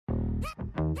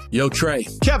Yo, Trey.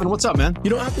 Kevin, what's up, man? You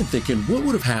know, I've been thinking, what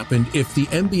would have happened if the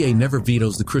NBA never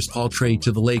vetoes the Chris Paul trade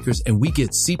to the Lakers and we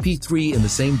get CP3 in the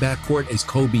same backcourt as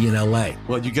Kobe in LA?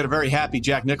 Well, you get a very happy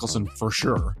Jack Nicholson for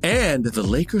sure. And the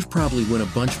Lakers probably win a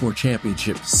bunch more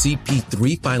championships.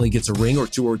 CP3 finally gets a ring or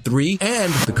two or three,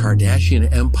 and the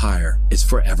Kardashian empire is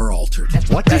forever altered.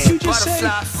 What did you just say?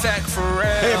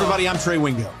 Hey, everybody, I'm Trey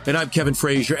Wingo. And I'm Kevin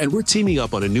Frazier, and we're teaming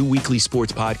up on a new weekly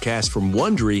sports podcast from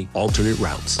Wondery, Alternate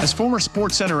Routes. As former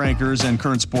Sports Center anchors and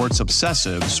current sports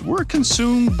obsessives, we're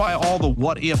consumed by all the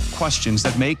what-if questions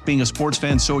that make being a sports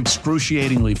fan so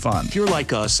excruciatingly fun. If you're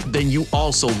like us, then you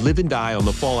also live and die on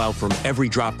the fallout from every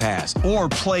drop pass. Or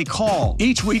play call.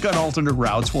 Each week on Alternate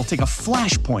Routes, we'll take a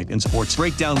flashpoint in sports,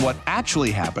 break down what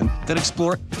actually happened, then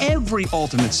explore every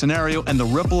alternate scenario and the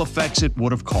ripple effects it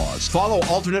would have caused. Follow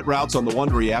Alternate Routes on the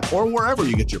Wondery app or wherever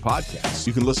you get your podcasts.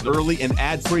 You can listen early and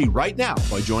ad-free right now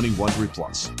by joining Wondery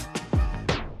Plus.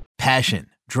 Passion,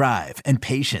 drive, and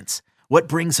patience. What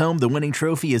brings home the winning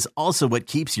trophy is also what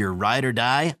keeps your ride or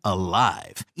die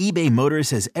alive. eBay Motors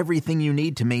has everything you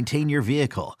need to maintain your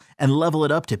vehicle and level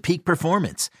it up to peak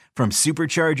performance, from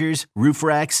superchargers, roof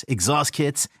racks, exhaust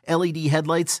kits, LED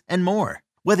headlights, and more.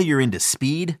 Whether you're into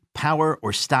speed, power,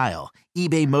 or style,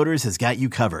 eBay Motors has got you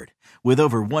covered. With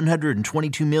over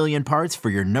 122 million parts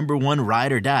for your number one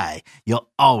ride or die,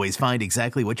 you'll always find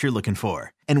exactly what you're looking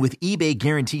for. And with eBay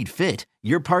Guaranteed Fit,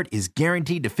 your part is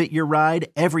guaranteed to fit your ride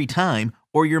every time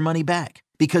or your money back.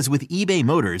 Because with eBay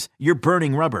Motors, you're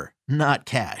burning rubber, not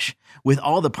cash. With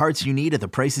all the parts you need at the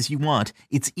prices you want,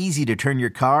 it's easy to turn your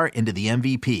car into the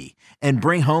MVP and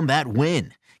bring home that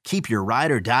win. Keep your ride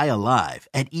or die alive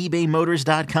at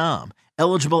ebaymotors.com.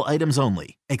 Eligible items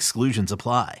only. Exclusions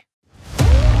apply.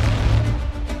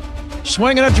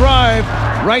 Swinging a drive,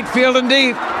 right field and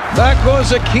deep. Back goes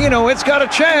Aquino. It's got a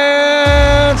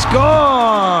chance.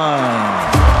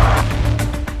 Gone.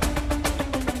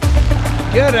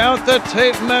 Get out the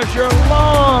tape measure.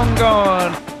 Long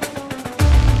gone.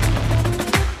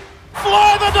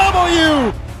 Fly the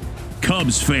W.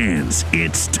 Cubs fans,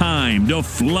 it's time to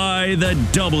fly the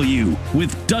W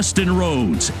with Dustin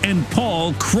Rhodes and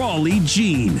Paul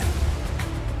Crawley-Jean.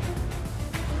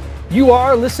 You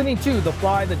are listening to the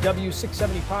Fly the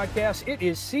W670 podcast. It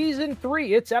is season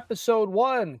 3. It's episode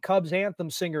 1. Cubs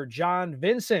Anthem singer John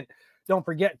Vincent. Don't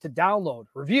forget to download,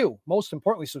 review, most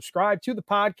importantly, subscribe to the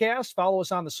podcast. Follow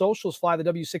us on the socials, Fly the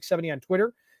W670 on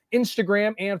Twitter,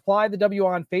 Instagram, and Fly the W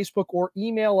on Facebook, or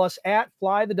email us at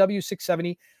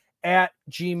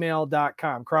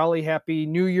flythew670@gmail.com. Crowley, happy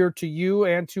New Year to you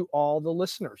and to all the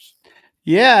listeners.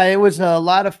 Yeah, it was a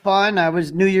lot of fun. I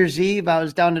was New Year's Eve. I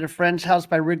was down at a friend's house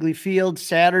by Wrigley Field.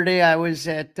 Saturday, I was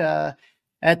at the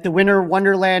Winter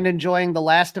Wonderland enjoying the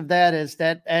last of that as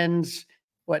that ends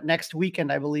next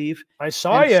weekend, I believe. I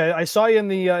saw you in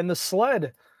the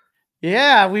sled.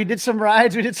 Yeah, we did some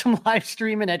rides. We did some live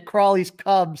streaming at Crawley's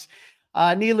Cubs.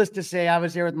 Needless to say, I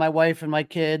was there with my wife and my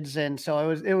kids, and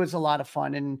so it was a lot of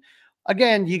fun. And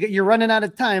again, you're running out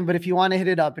of time, but if you want to hit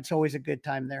it up, it's always a good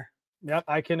time there. Yep,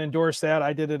 I can endorse that.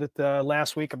 I did it at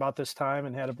last week about this time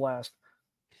and had a blast.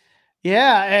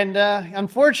 Yeah, and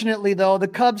unfortunately, though, the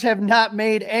Cubs have not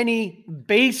made any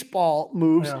baseball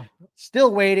moves. Yeah.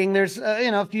 Still waiting. There's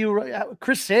a few.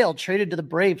 Chris Sale traded to the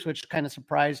Braves, which kind of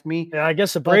surprised me. Yeah, I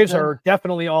guess the Braves are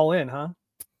definitely all in, huh?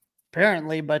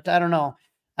 Apparently, but I don't know.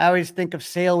 I always think of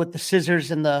Sale with the scissors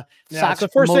and the Sox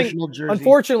promotional jersey.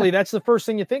 Unfortunately, that's the first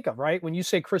thing you think of, right? When you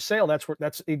say Chris Sale,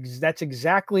 that's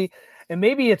exactly. And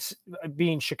maybe it's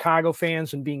being Chicago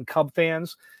fans and being Cub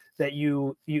fans that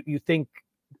you think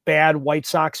bad White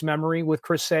Sox memory with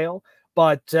Chris Sale.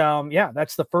 But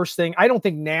that's the first thing. I don't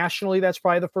think nationally that's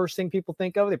probably the first thing people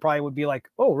think of. They probably would be like,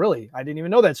 "Oh, really? I didn't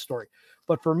even know that story."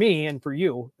 But for me and for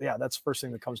you, yeah, that's the first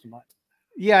thing that comes to mind.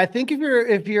 Yeah, I think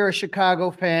if you're a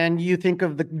Chicago fan, you think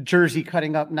of the jersey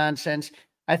cutting up nonsense.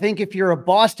 I think if you're a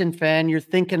Boston fan, you're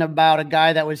thinking about a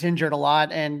guy that was injured a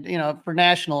lot. And, for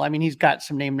national, I mean, he's got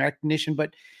some name recognition,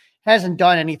 but hasn't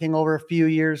done anything over a few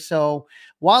years. So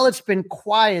while it's been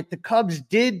quiet, the Cubs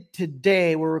did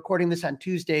today, we're recording this on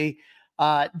Tuesday,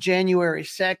 January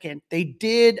 2nd, they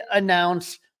did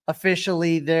announce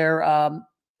officially their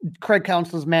Craig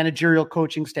Counsell's managerial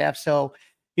coaching staff. So,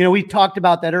 we talked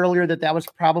about that earlier, that was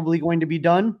probably going to be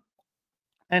done.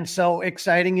 And so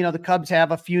exciting. The Cubs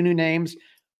have a few new names.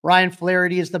 Ryan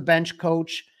Flaherty is the bench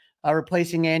coach,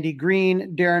 replacing Andy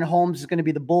Green. Darren Holmes is going to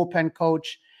be the bullpen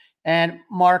coach. And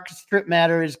Mark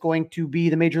Stripmatter is going to be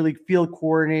the Major League Field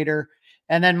coordinator.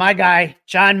 And then my guy,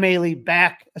 John Maley,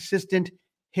 back assistant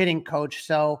hitting coach.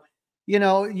 So,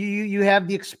 you have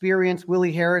the experience.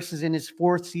 Willie Harris is in his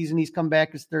 4th season. He's come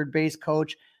back as third base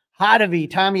coach. Tommy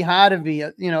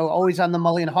Hotovy, always on the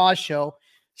Mully and Haw show,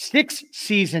 6th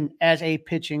season as a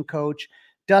pitching coach.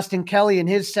 Dustin Kelly in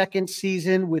his 2nd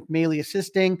season with Maley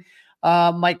assisting.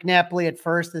 Mike Napoli at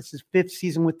first. This is 5th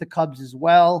season with the Cubs as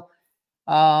well.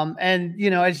 And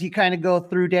as you kind of go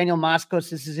through, Daniel Moskos,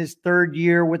 this is his 3rd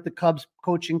year with the Cubs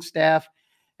coaching staff.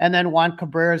 And then Juan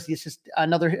Cabrera is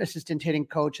another assistant hitting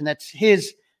coach, and that's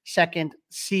his 2nd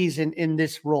season in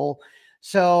this role.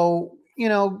 So,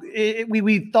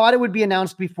 we thought it would be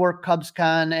announced before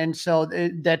CubsCon, and so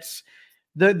that's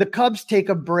the Cubs take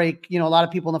a break. A lot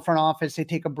of people in the front office, they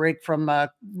take a break from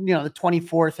the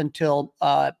 24th until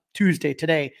Tuesday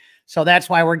today. So that's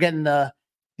why we're getting the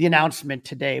announcement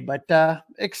today. But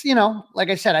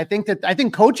like I said, I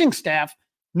think coaching staff,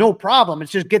 no problem.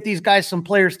 It's just get these guys some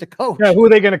players to coach. Yeah, who are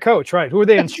they going to coach? Right. Who are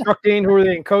they instructing? Who are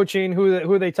they coaching?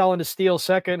 Who are they telling to steal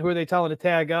second? Who are they telling to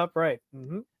tag up? Right.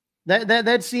 Mm-hmm.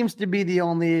 That seems to be the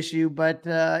only issue, but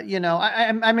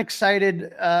I'm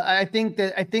excited. I think,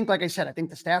 like I said, I think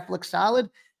the staff looks solid.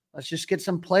 Let's just get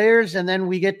some players, and then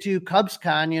we get to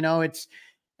CubsCon. It's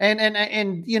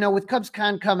and with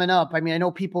CubsCon coming up, I mean, I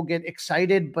know people get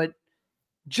excited, but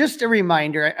just a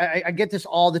reminder, I get this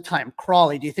all the time.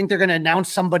 Crawley, do you think they're going to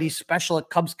announce somebody special at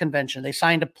Cubs convention? They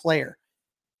signed a player.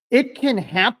 It can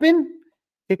happen.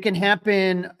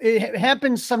 It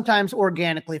happens sometimes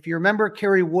organically. If you remember,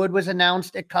 Kerry Wood was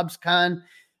announced at CubsCon.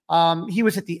 He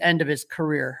was at the end of his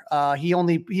career. He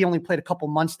only played a couple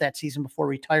months that season before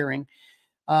retiring.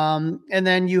 And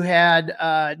then you had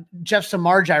Jeff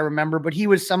Samardzija, I remember, but he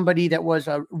was somebody that was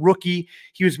a rookie.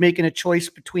 He was making a choice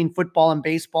between football and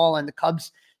baseball, and the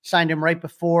Cubs signed him right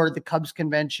before the Cubs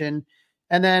convention.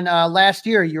 And then last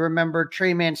year, you remember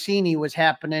Trey Mancini was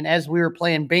happening as we were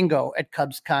playing bingo at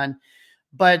CubsCon.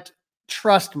 But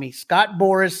trust me, Scott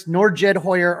Boras nor Jed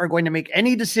Hoyer are going to make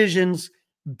any decisions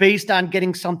based on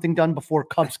getting something done before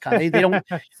CubsCon.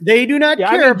 They do not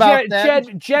care about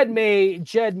that. Jed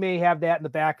may have that in the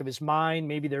back of his mind.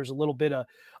 Maybe there's a little bit of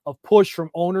push from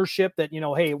ownership that,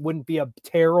 hey, it wouldn't be a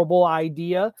terrible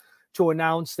idea to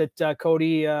announce that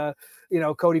Cody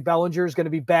Bellinger is going to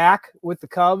be back with the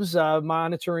Cubs,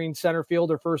 monitoring center field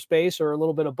or first base, or a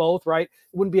little bit of both, right?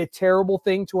 It wouldn't be a terrible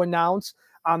thing to announce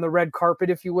on the red carpet,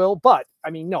 if you will. But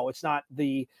I mean, no, it's not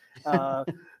the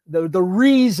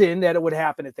reason that it would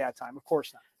happen at that time. Of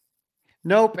course not.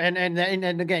 Nope. And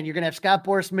again, you're going to have Scott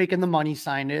Boras making the money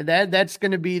sign. That's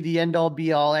going to be the end all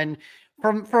be all. And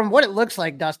from what it looks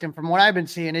like, Dustin, from what I've been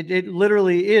seeing, it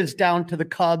literally is down to the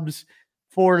Cubs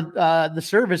for the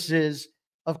services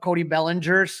of Cody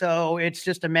Bellinger. So it's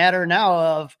just a matter now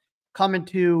of coming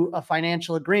to a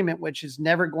financial agreement, which is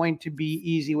never going to be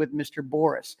easy with Mr.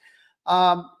 Boras.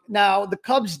 Now the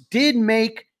Cubs did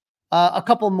make a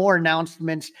couple more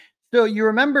announcements. So you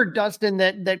remember, Dustin,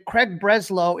 that Craig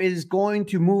Breslow is going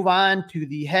to move on to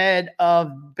the head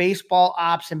of baseball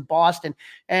ops in Boston.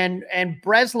 And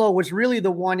Breslow was really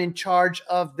the one in charge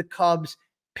of the Cubs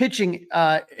pitching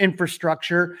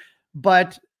infrastructure.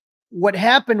 But what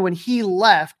happened when he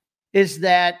left is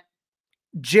that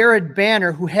Jared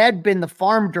Banner, who had been the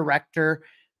farm director,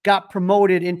 got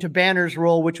promoted into Banner's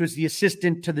role, which was the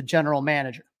assistant to the general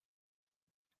manager.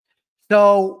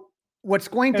 So what's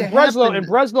going to happen? And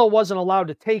Breslow wasn't allowed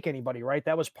to take anybody, right?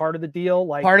 That was part of the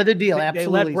deal. Absolutely. They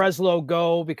let Breslow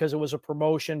go because it was a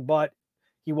promotion, but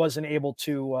he wasn't able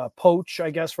to poach,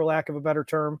 I guess, for lack of a better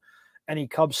term, any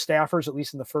Cubs staffers, at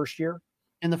least in the first year.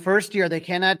 In the first year, they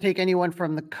cannot take anyone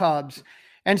from the Cubs.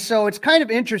 And so it's kind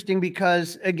of interesting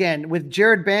because, again, with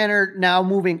Jared Banner now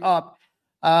moving up,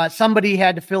 somebody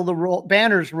had to fill the role,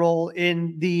 Banner's role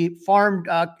in the farm,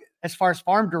 as far as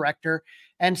farm director.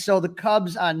 And so the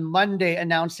Cubs on Monday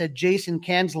announced that Jason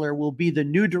Kanzler will be the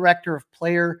new director of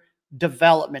player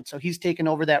development. So he's taken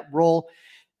over that role.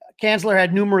 Kanzler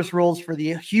had numerous roles for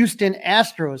the Houston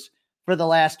Astros for the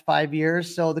last 5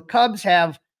 years. So the Cubs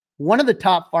have one of the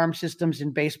top farm systems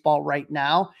in baseball right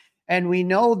now. And we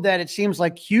know that it seems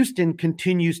like Houston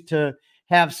continues to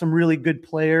have some really good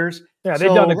players. Yeah, they've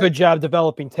done a good job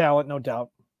developing talent, no doubt.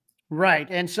 Right.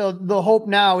 And so the hope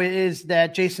now is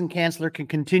that Jason Kanzler can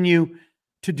continue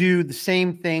to do the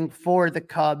same thing for the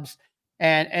Cubs,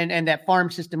 and that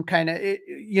farm system kind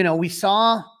of, we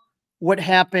saw what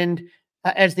happened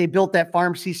as they built that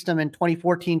farm system in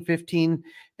 2014, 15,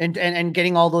 and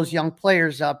getting all those young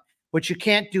players up. What you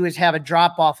can't do is have a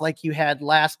drop off like you had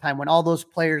last time when all those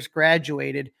players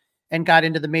graduated and got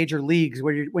into the major leagues,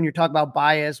 when you're talking about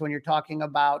Baez, when you're talking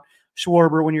about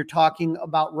Schwarber, when you're talking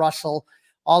about Russell,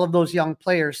 all of those young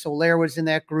players. Soler was in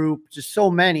that group, just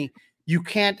so many. you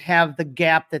can't have the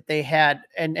gap that they had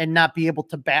and not be able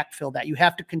to backfill that. You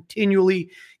have to continually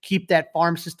keep that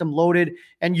farm system loaded.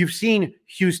 And you've seen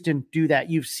Houston do that.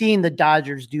 You've seen the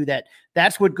Dodgers do that.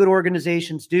 That's what good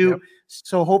organizations do. Yep.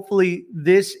 So hopefully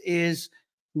this is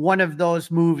one of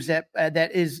those moves that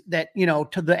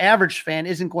to the average fan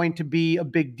isn't going to be a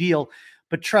big deal.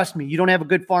 But trust me, you don't have a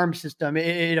good farm system,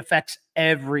 it affects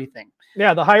everything.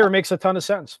 Yeah, the hire makes a ton of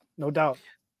sense, no doubt.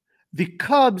 The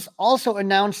Cubs also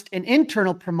announced an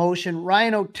internal promotion.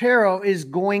 Ryan Otero is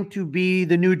going to be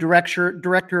the new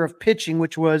director of pitching,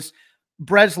 which was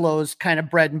Breslow's kind of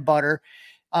bread and butter.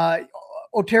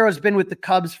 Otero's been with the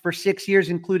Cubs for 6 years,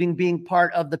 including being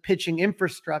part of the pitching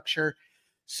infrastructure.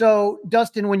 So,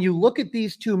 Dustin, when you look at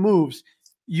these two moves,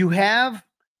 you have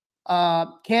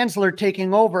Kanzler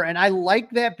taking over, and I like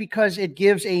that because it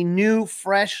gives a new,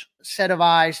 fresh set of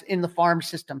eyes in the farm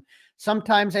system.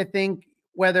 Sometimes I think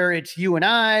whether it's you and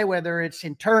I, whether it's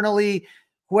internally,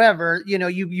 whoever,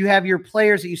 you have your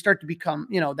players that you start to become,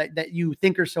 that you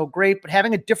think are so great, but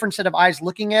having a different set of eyes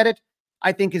looking at it,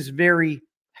 I think is very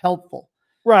helpful.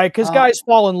 Right, because guys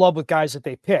fall in love with guys that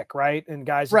they pick, right? And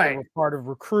guys that Right. were part of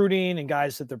recruiting and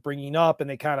guys that they're bringing up and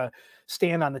they kind of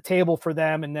stand on the table for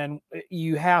them. And then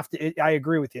you have to, I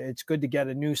agree with you. It's good to get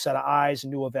a new set of eyes, a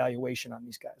new evaluation on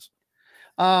these guys.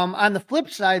 On the flip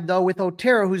side, though, with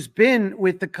Otero, who's been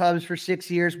with the Cubs for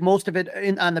 6 years, most of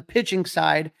it on the pitching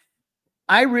side,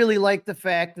 I really like the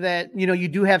fact that, you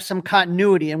do have some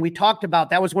continuity. And we talked about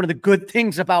that was one of the good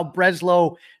things about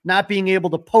Breslow not being able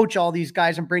to poach all these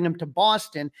guys and bring them to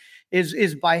Boston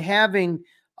is by having,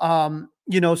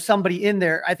 somebody in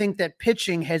there. I think that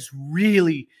pitching has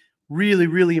really, really,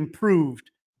 really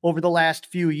improved over the last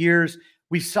few years.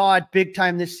 We saw it big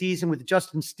time this season with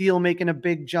Justin Steele making a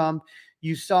big jump.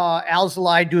 You saw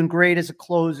Alzolay doing great as a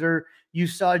closer. You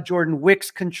saw Jordan Wicks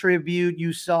contribute.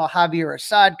 You saw Javier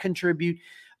Assad contribute.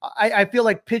 I feel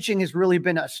like pitching has really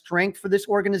been a strength for this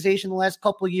organization the last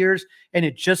couple of years, and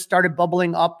it just started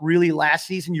bubbling up really last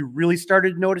season. You really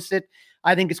started to notice it.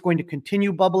 I think it's going to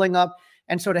continue bubbling up.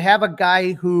 And so to have a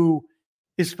guy who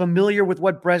is familiar with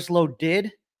what Breslow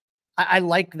did, I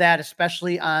like that,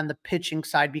 especially on the pitching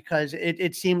side, because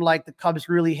it seemed like the Cubs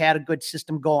really had a good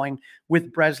system going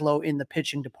with Breslow in the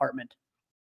pitching department.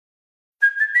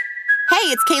 Hey,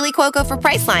 it's Kaylee Cuoco for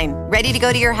Priceline. Ready to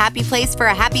go to your happy place for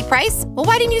a happy price? Well,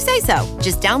 why didn't you say so?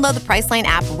 Just download the Priceline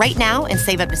app right now and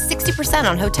save up to 60%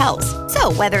 on hotels.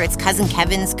 So whether it's Cousin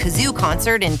Kevin's Kazoo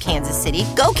Concert in Kansas City,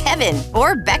 go Kevin,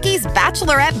 or Becky's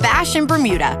Bachelorette Bash in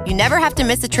Bermuda, you never have to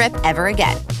miss a trip ever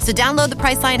again. So download the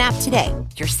Priceline app today.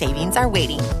 Your savings are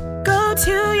waiting. Go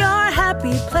to your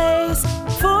happy place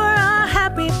for a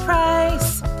happy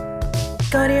price.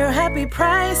 Go to your happy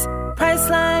price,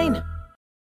 Priceline.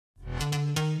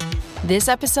 This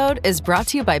episode is brought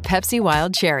to you by Pepsi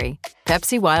Wild Cherry.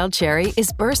 Pepsi Wild Cherry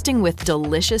is bursting with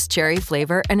delicious cherry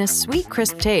flavor and a sweet,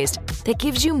 crisp taste that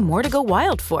gives you more to go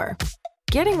wild for.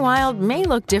 Getting wild may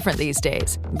look different these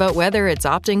days, but whether it's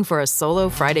opting for a solo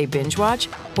Friday binge watch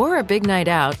or a big night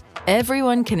out,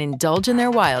 everyone can indulge in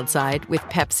their wild side with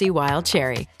Pepsi Wild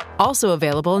Cherry. Also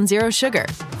available in Zero Sugar.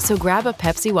 So grab a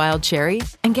Pepsi Wild Cherry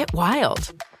and get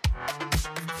wild.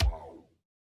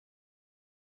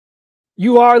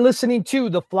 You are listening to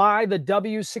the Fly the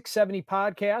W670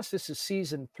 podcast. This is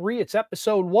season 3. It's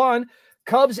episode 1.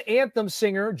 Cubs anthem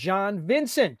singer John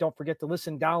Vincent. Don't forget to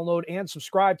listen, download, and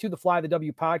subscribe to the Fly the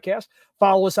W podcast.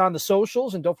 Follow us on the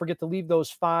socials, and don't forget to leave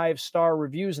those 5-star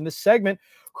reviews. In this segment,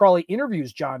 Crawley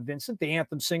interviews John Vincent, the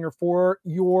anthem singer for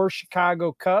your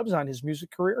Chicago Cubs, on his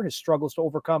music career, his struggles to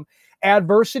overcome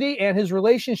adversity, and his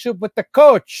relationship with the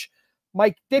coach,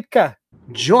 Mike Ditka.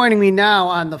 Joining me now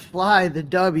on the Fly the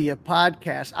W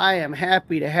podcast, I am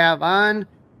happy to have on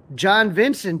John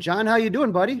Vincent. John, how you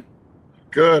doing, buddy?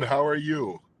 Good. How are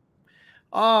you?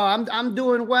 Oh, I'm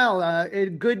doing well.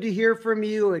 Good to hear from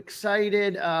you.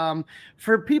 Excited.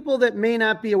 For people that may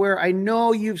not be aware, I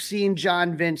know you've seen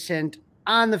John Vincent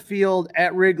on the field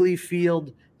at Wrigley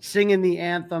Field singing the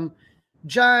anthem.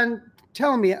 John,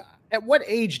 tell me, at what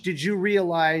age did you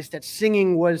realize that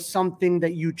singing was something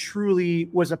that you truly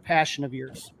was a passion of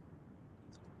yours?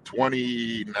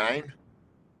 29.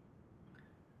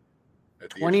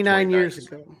 29 years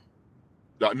ago.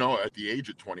 No, at the age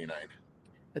of 29.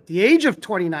 At the age of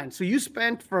 29. So you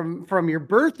spent from your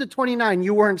birth to 29,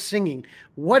 you weren't singing.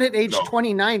 What at age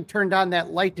 29 turned on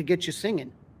that light to get you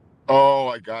singing? Oh,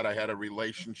 I had a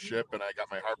relationship and I got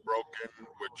my heart broken,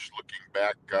 which looking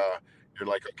back, you're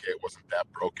like, okay, it wasn't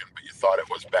that broken, but you thought it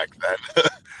was back then.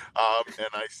 And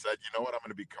I said, you know what, I'm going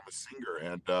to become a singer.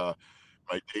 And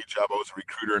my day job, I was a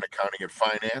recruiter in accounting and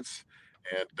finance.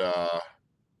 And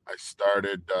I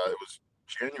started, it was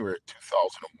January of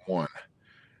 2001,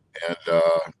 and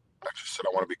I just said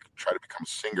I want to try to become a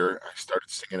singer. I started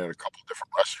singing at a couple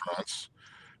different restaurants,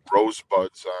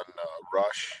 Rosebuds on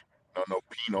Rush, No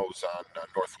Pinos on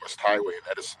Northwest Highway in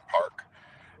Edison Park,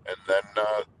 and then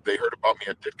they heard about me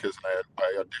at Ditka's, and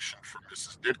I auditioned for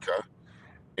Mrs. Ditka,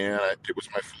 and it was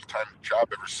my full-time job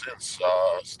ever since.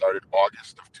 Started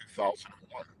August of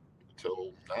 2001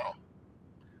 until now.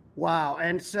 Wow.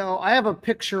 And so I have a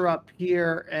picture up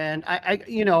here, and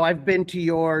I've been to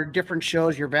your different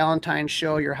shows, your Valentine's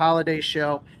show, your holiday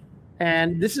show,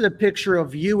 and this is a picture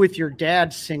of you with your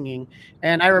dad singing.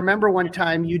 And I remember one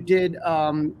time you did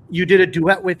a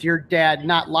duet with your dad,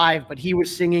 not live, but he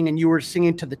was singing and you were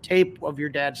singing to the tape of your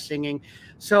dad singing.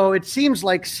 So it seems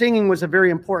like singing was a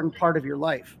very important part of your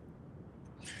life.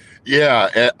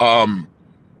 Yeah.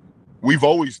 We've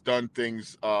always done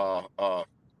things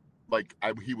like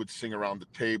he would sing around the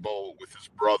table with his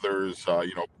brothers. Grew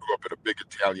up in a big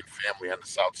Italian family on the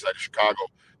south side of Chicago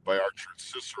by Archer and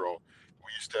Cicero.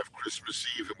 We used to have Christmas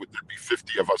Eve, and there'd be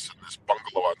 50 of us in this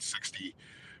bungalow on 61st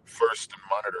and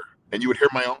Monitor. And you would hear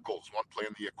my uncles, one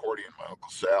playing the accordion, my Uncle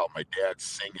Sal, my dad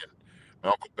singing, my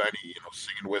Uncle Benny,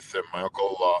 singing with him, my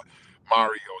Uncle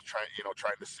Mario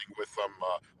trying to sing with them,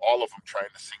 all of them trying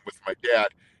to sing with my dad.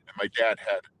 And my dad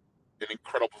had an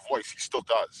incredible voice. He still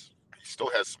does. He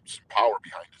still has some power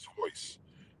behind his voice.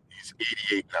 He's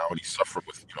 88 now, and he's suffering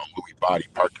with Lewy body,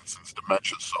 Parkinson's,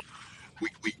 dementia. So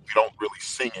we don't really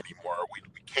sing anymore. We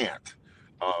can't.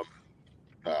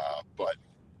 But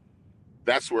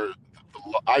that's where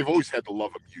I've always had the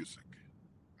love of music.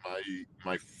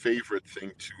 My favorite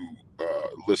thing to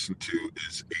listen to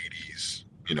is 80s.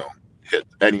 Hit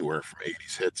anywhere from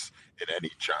 80s hits in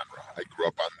any genre. I grew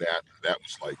up on that, and that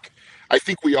was like, I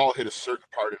think we all hit a certain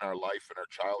part in our life in our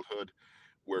childhood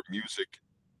where music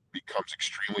becomes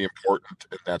extremely important,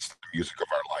 and that's the music of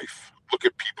our life. Look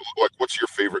at people like, what's your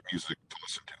favorite music to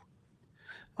listen to?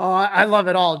 Oh, I love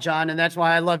it all, John, and that's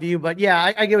why I love you. But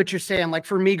yeah, I get what you're saying. Like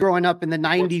for me, growing up in the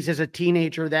 '90s as a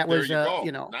teenager, that was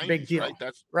 90s, big deal. Right?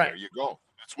 That's right. There you go.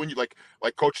 It's when you like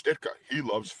Coach Ditka. He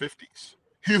loves 50s.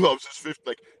 He loves his 50s.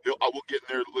 Like I will get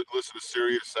in there, listen to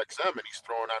Sirius XM, and he's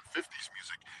throwing on 50s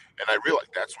music. And I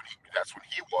realized that's when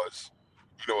he was,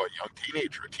 a young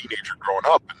teenager, growing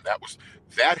up, and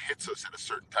that hits us at a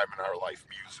certain time in our life.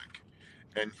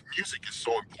 And music is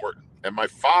so important. And my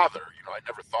father, I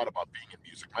never thought about being in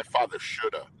music. My father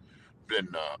should have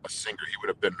been a singer. He would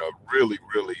have been a really,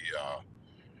 really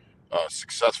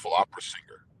successful opera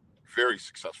singer. Very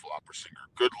successful opera singer.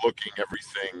 Good looking,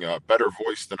 everything. Better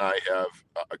voice than I have.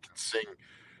 Can sing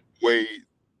way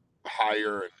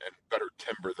higher and better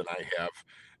timbre than I have.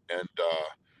 And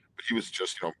but he was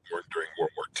just, born during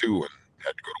World War II and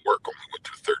had to go to work. Only went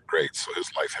to the 3rd grade, so his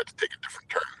life had to take a different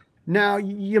turn. Now,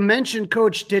 you mentioned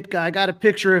Coach Ditka. I got a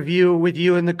picture of you with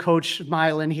you and the coach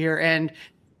smiling here, and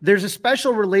there's a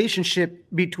special relationship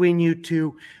between you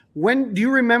two. When do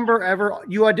you remember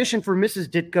you auditioned for Mrs.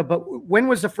 Ditka, but when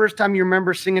was the first time you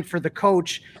remember singing for the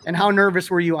coach, and how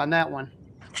nervous were you on that one?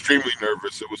 Extremely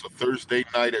nervous. It was a Thursday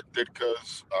night at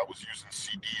Ditka's. I was using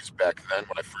CDs back then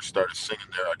when I first started singing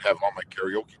there. I'd have all my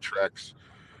karaoke tracks.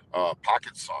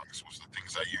 Pocket songs was the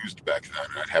things I used back then.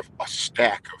 And I'd have a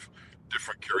stack of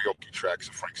different karaoke tracks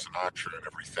of Frank Sinatra and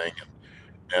everything.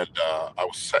 And I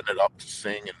was setting it up to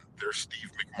sing, and there's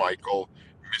Steve McMichael,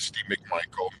 Misty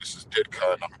McMichael, Mrs.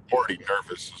 Ditka, and I'm already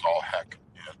nervous as all heck.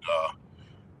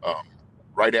 And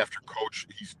right after Coach,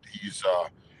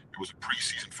 it was a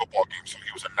preseason football game, so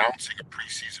he was announcing a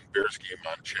preseason Bears game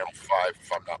on Channel 5,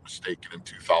 if I'm not mistaken, in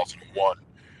 2001.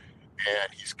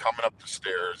 And he's coming up the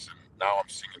stairs, and now I'm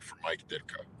singing for Mike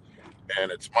Ditka.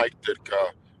 And it's Mike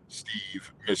Ditka,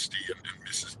 Steve, Misty, and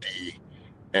Mrs. D,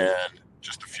 and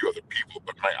just a few other people.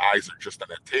 But my eyes are just on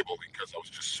that table because I was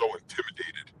just so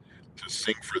intimidated to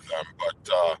sing for them.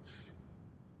 But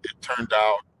it turned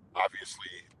out,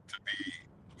 obviously, to be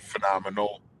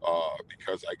phenomenal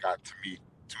because I got to meet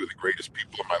two of the greatest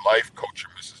people in my life, Coach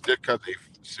and Mrs. Ditka. They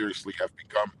seriously have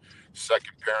become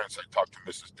second parents. I talk to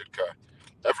Mrs. Ditka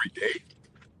every day,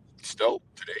 still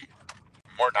today.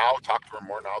 More now, talk to her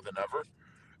more now than ever.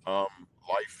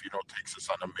 Life, takes us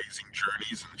on amazing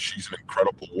journeys, and she's an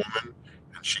incredible woman,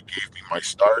 and she gave me my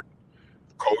start.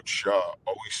 Coach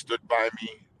always stood by me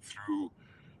through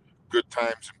good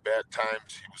times and bad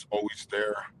times. He was always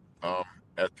there.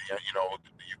 At the end,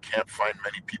 you can't find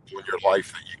many people in your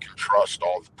life that you can trust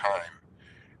all the time.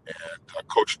 And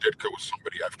Coach Ditka was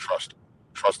somebody I've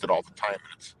trusted all the time.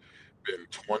 And it's been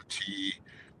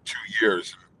 22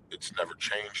 years, and it's never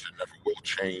changed. It never will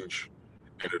change.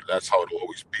 And that's how it'll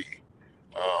always be.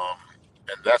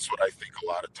 And that's what I think a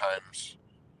lot of times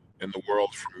in the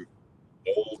world, from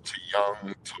old to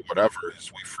young to whatever,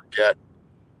 is we forget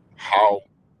how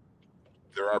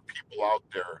there are people out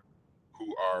there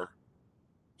who are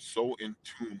so in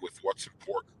tune with what's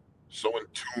important, so in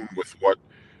tune with what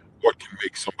can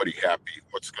make somebody happy,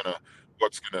 what's gonna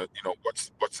what's in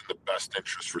the best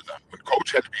interest for them. When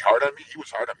Coach had to be hard on me, he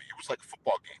was hard on me. It was like a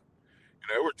football game.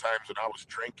 There were times when I was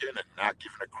drinking and not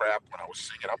giving a crap when I was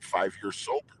singing. I'm 5 years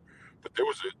sober, but there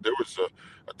was a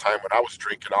time when I was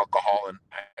drinking alcohol, and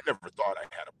I never thought I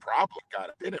had a problem. God,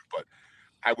 I didn't, but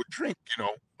I would drink.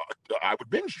 I would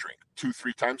binge drink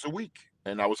 2-3 times a week,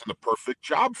 and I was in the perfect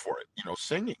job for it.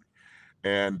 Singing.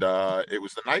 And it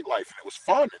was the nightlife, and it was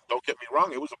fun. And don't get me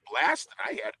wrong, it was a blast, and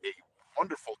I had a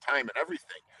wonderful time and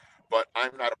everything. But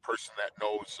I'm not a person that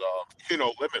knows,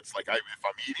 limits. Like if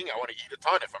I'm eating, I want to eat a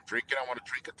ton. If I'm drinking, I want to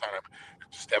drink a ton. I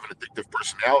just have an addictive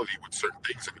personality with certain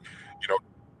things. And,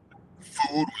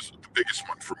 food was the biggest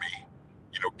one for me.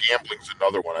 Gambling's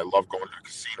another one. I love going to the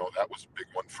casino. That was a big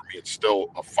one for me. It's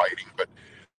still a fighting, but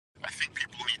I think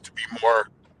people need to be more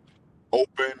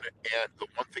open. And the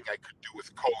one thing I could do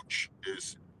with Coach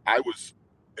is I was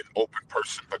an open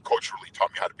person, but Coach really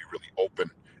taught me how to be really open,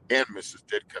 and Mrs.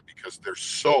 Ditka, because they're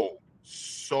so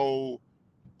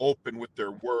open with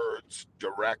their words,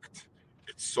 direct.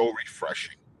 It's so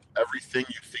refreshing. Everything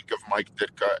you think of Mike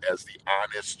Ditka as the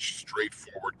honest,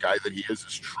 straightforward guy that he is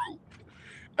true.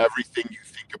 Everything you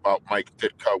think about Mike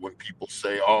Ditka when people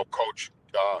say, oh, Coach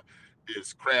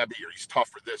is crabby or he's tough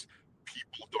or this,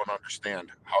 people don't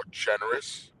understand how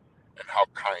generous and how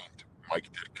kind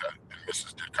Mike Ditka and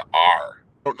Mrs. Ditka are.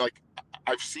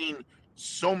 I've seen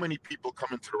so many people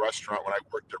come into the restaurant when I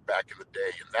worked there back in the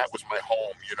day, and that was my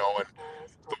home, and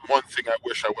the one thing I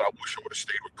wish I would have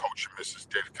stayed with Coach and Mrs.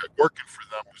 Ditka. Working for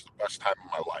them was the best time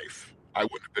of my life. I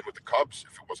wouldn't have been with the Cubs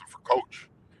if it wasn't for Coach.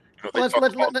 Let's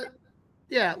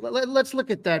look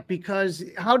at that, because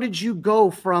how did you go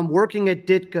from working at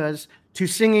Ditka's to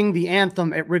singing the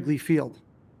anthem at Wrigley Field?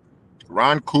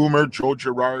 Ron Coomer, Joe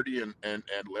Girardi, and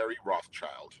Larry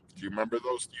Rothschild. Do you remember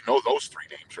those? You know those three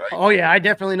names, right? Oh, yeah, I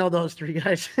definitely know those three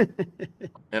guys.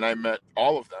 And I met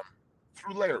all of them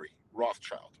through Larry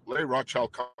Rothschild. Larry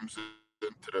Rothschild comes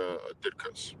into the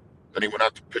Ditkas. Then he went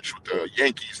out to pitch with the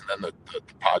Yankees and then the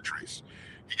Padres.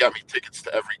 He got me tickets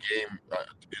to every game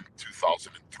in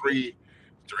 2003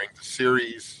 during the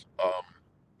series.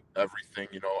 Everything,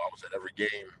 I was at every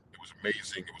game. It was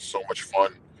amazing. It was so much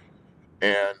fun.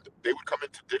 And they would come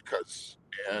into Ditka's.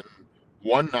 And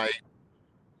one night,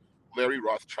 Larry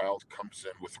Rothschild comes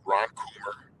in with Ron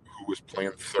Coomer, who was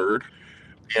playing third,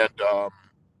 and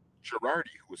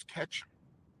Girardi, who was catching.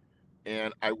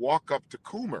 And I walk up to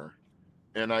Coomer,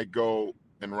 and I go,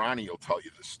 and Ronnie will tell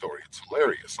you this story. It's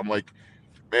hilarious. I'm like,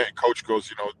 man, Coach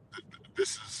goes,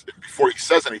 this is, before he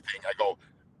says anything, I go,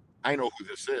 I know who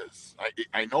this is.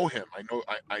 I know him. I know,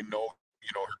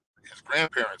 his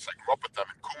grandparents. I grew up with them.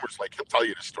 And Coomer's like, he'll tell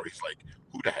you the story. He's like,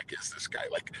 who the heck is this guy?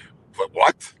 Like, but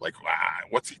what? Like,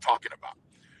 what's he talking about?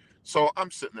 So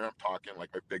I'm sitting there, I'm talking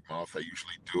like my big mouth I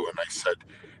usually do. And I said,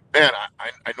 man,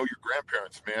 I know your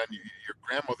grandparents, man. Your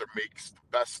grandmother makes the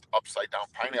best upside down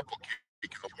pineapple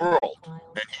cake in the world.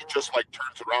 And he just like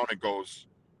turns around and goes,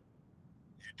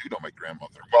 you do know my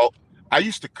grandmother. Well, I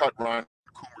used to cut Ron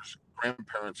Coomer's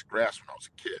grandparents' grass when I was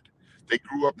a kid. They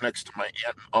grew up next to my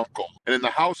aunt and uncle. And in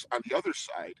the house on the other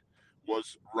side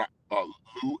was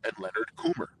Lou and Leonard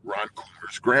Coomer, Ron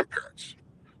Coomer's grandparents.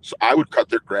 So I would cut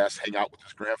their grass, hang out with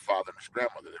his grandfather and his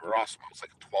grandmother. They were awesome. I was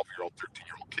like a 12-year-old,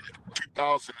 13-year-old kid.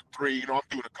 2003, I'm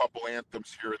doing a couple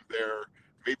anthems here and there,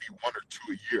 maybe one or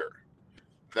two a year.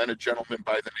 Then a gentleman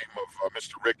by the name of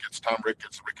Mr. Ricketts, Tom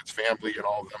Ricketts, the Ricketts family, and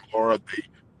all of them, Laura, they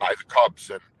buy the Cubs,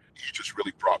 and he just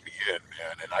really brought me in,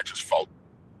 man. And I just felt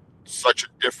such a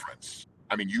difference.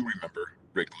 I mean, you remember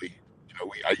Wrigley.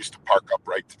 I used to park up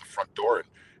right to the front door and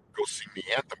go sing the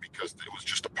anthem because it was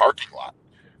just a parking lot.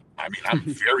 I mean, I'm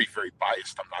very, very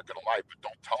biased. I'm not going to lie, but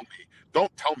don't tell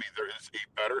me there is a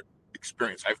better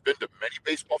experience. I've been to many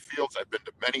baseball fields. I've been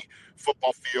to many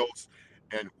football fields,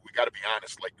 and we got to be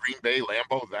honest, like Green Bay,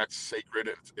 Lambeau, that's sacred.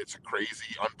 And it's a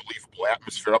crazy, unbelievable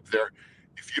atmosphere up there.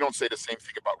 If you don't say the same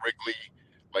thing about Wrigley,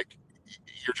 like,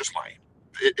 you're just lying.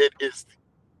 It is,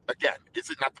 again,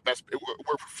 is it not the best?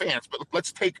 We're fans, but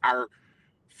let's take our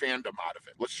fandom out of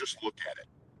it. Let's just look at it.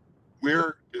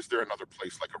 Where is there another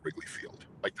place like a Wrigley Field?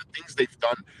 Like the things they've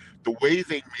done, the way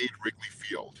they made Wrigley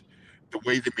Field, the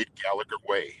way they made Gallagher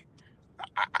Way.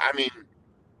 I mean,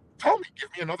 tell me,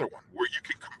 give me another one where you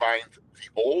can combine the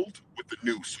old with the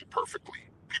new so perfectly.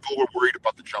 People were worried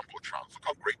about the Jumbotrons. Look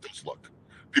how great those look.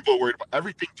 People were worried about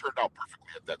everything turned out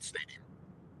perfectly at that stadium.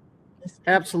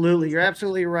 Absolutely. You're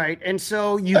absolutely right. And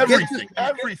so you everything.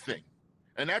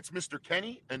 And that's Mr.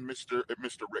 Kenny and Mr.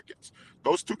 Ricketts.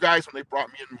 Those two guys, when they brought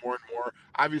me in more and more,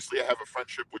 obviously I have a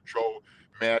friendship with Joe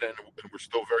Madden, and we're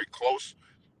still very close.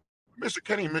 Mr.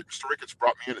 Kenny and Mr. Ricketts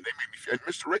brought me in, and they made me. And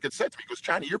Mr. Ricketts said to me, he goes,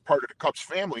 Johnny, you're part of the Cubs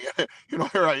family.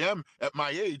 Here I am at my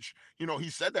age. He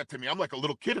said that to me. I'm like a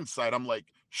little kid inside. I'm like,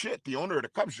 shit, the owner of the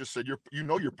Cubs just said,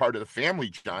 you're part of the family,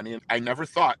 Johnny. And I never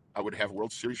thought I would have a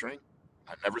World Series ring.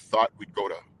 I never thought we'd go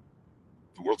to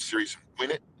the World Series and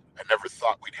win it. I never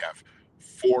thought we'd have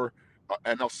 4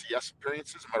 NLCS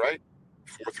appearances. Am I right?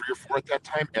 3 or 4 at that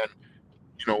time. And,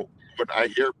 when I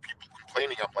hear people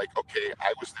complaining, I'm like, okay,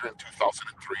 I was there in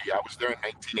 2003. I was there in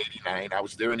 1989. I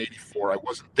was there in 84. I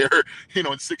wasn't there,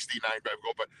 in 69.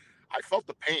 But I felt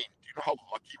the pain. Do you know how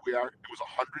lucky we are? It was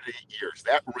 108 years.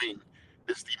 That ring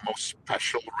is the most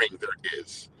special ring there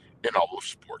is in all of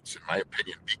sports, in my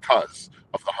opinion, because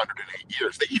of the 108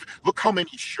 years. Look how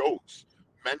many shows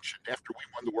mentioned after we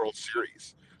won the World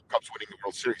Series. Cubs winning the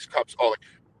World Series. Cubs, all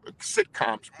like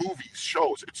sitcoms, movies,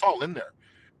 shows. It's all in there.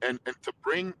 And to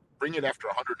bring it after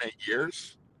 108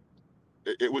 years,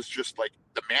 it was just like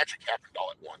the magic happened all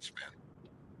at once, man.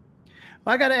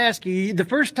 Well, I got to ask you, the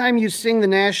first time you sing the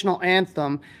national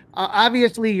anthem,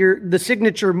 obviously the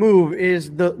signature move is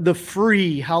the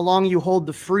free, how long you hold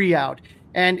the free out.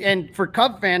 And for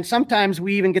Cub fans, sometimes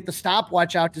we even get the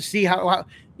stopwatch out to see how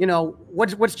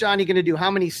what's Johnny going to do?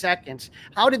 How many seconds?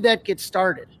 How did that get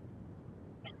started?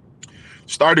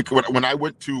 Started when I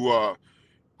went to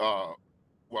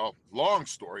well, long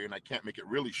story, and I can't make it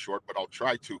really short, but I'll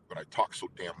try to, but I talk so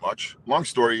damn much. Long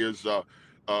story is,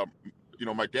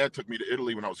 my dad took me to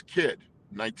Italy when I was a kid,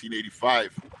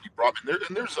 1985. He brought me there,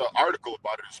 and there's an article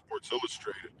about it in Sports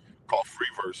Illustrated called Free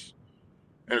Verse,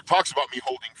 and it talks about me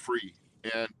holding free.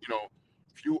 And,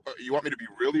 if you want me to be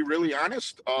really, really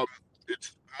honest,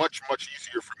 it's much, much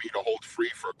easier for me to hold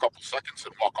free for a couple seconds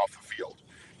and walk off the field.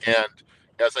 And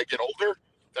as I get older,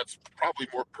 that's probably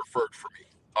more preferred for me.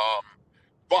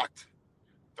 But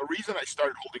the reason I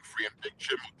started holding free and Big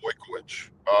Jim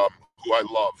Wojciech, who I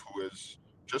love, who is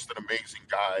just an amazing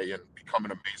guy and become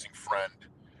an amazing friend,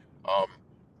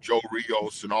 Joe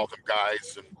Rios and all them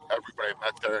guys and everybody I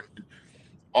met there, and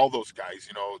all those guys,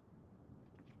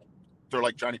 they're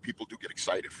like, Johnny, people do get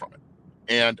excited from it.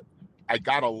 And I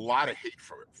got a lot of hate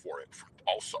for it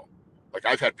also. Like,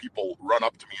 I've had people run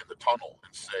up to me in the tunnel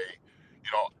and say,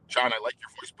 John, I like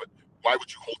your voice, but why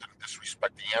would you hold it and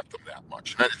disrespect the anthem that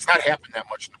much? And it's not happened that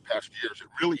much in the past years. It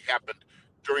really happened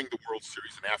during the World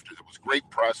Series and after. There was great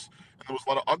press, and there was a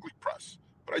lot of ugly press.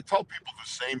 But I tell people the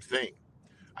same thing.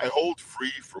 I hold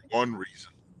free for one reason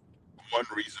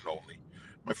only.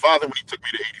 My father, when he took me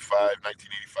to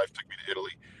 1985, took me to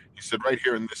Italy, he said, right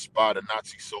here in this spot, a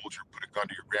Nazi soldier put a gun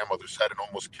to your grandmother's head and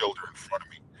almost killed her in front of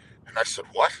me. And I said,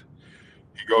 what?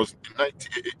 He goes,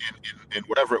 in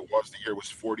whatever it was, the year was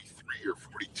 43 or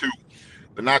 42,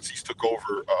 the Nazis took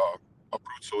over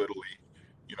Abruzzo, Italy.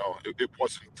 It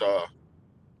wasn't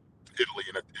Italy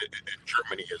and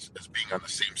Germany as being on the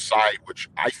same side, which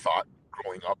I thought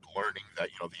growing up, learning that,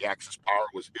 the Axis power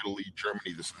was Italy,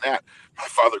 Germany, this and that. My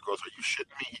father goes, are you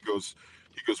shitting me? He goes,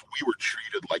 we were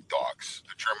treated like dogs.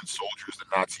 The German soldiers, the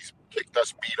Nazis kicked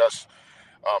us, beat us.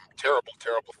 Terrible,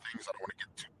 terrible things. I don't want to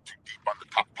get too deep on the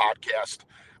top podcast.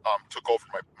 Took over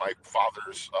my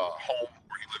father's home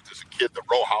where he lived as a kid, the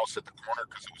row house at the corner,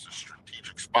 because it was a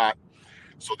strategic spot.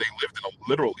 So they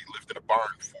literally lived in a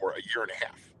barn for a year and a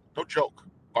half. No joke,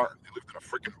 barn. They lived in a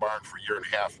freaking barn for a year and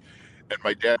a half. And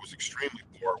my dad was extremely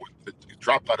poor. He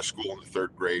dropped out of school in the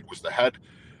 3rd grade, was the head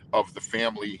of the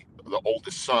family, the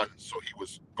oldest son. So he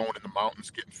was going in the mountains,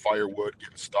 getting firewood,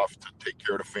 getting stuff to take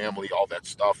care of the family, all that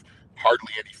stuff.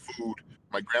 Hardly any food.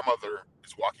 My grandmother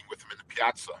is walking with him in the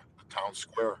piazza, the town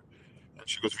square. And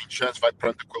she goes, Vincent, vai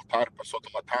prendere quel tarpa sotto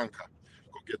la tanca.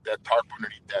 Go get that tarp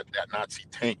underneath that Nazi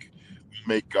tank. We'll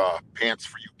make pants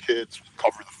for you kids. We'll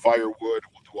cover the firewood.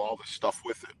 We'll do all this stuff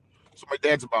with it. So my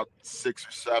dad's about 6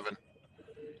 or 7,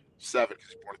 because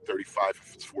he's born at 35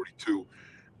 if it's 42.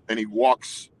 And he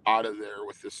walks out of there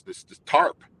with this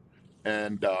tarp.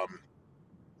 And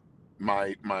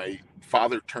my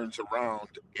father turns around,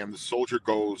 and the soldier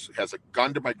has a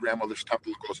gun to my grandmother's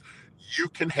temple and goes, you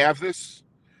can have this.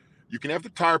 You can have the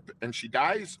tarp and she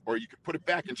dies, or you can put it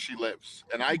back and she lives.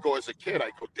 And I go, as a kid,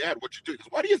 Dad, what'd you do? He goes,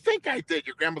 what do you think I did?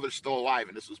 Your grandmother's still alive.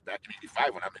 And this was back in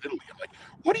 85 when I'm in Italy. I'm like,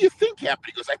 what do you think happened?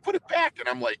 He goes, I put it back. And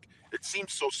I'm like, it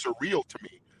seems so surreal to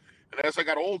me. And as I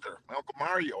got older, my Uncle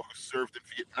Mario, who served in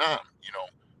Vietnam,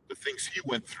 the things he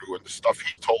went through and the stuff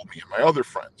he told me, and my other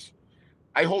friends,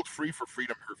 I hold free for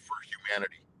freedom, for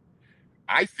humanity.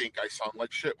 I think I sound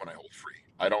like shit when I hold free.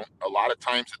 A lot of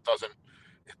times it doesn't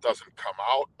It doesn't come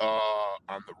out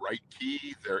on the right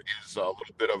key. There is a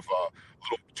little bit of a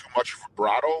little too much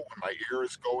vibrato when my ear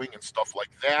is going and stuff like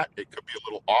that. It could be a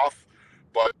little off,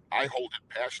 but I hold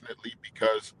it passionately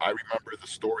because I remember the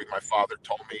story my father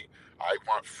told me. I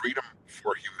want freedom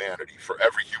for humanity, for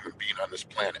every human being on this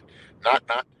planet. Not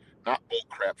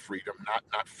bullcrap freedom,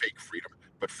 not fake freedom,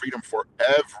 but freedom for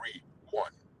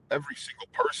everyone, every single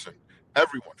person,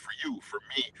 everyone, for you, for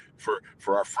me,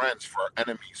 for our friends, for our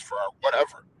enemies, for our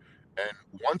whatever. And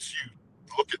once you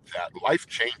look at that, life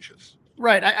changes.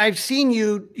 Right. I've seen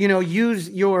you, use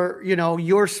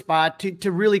your spot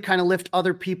to really kind of lift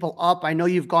other people up. I know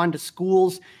you've gone to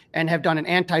schools and have done an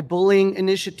anti-bullying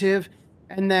initiative.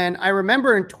 And then I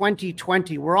remember in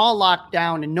 2020, we're all locked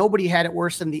down and nobody had it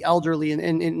worse than the elderly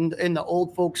in the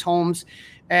old folks' homes.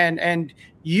 And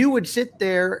you would sit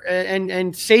there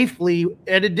and safely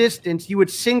at a distance, you would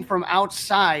sing from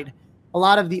outside a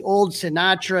lot of the old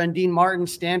Sinatra and Dean Martin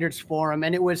standards for them.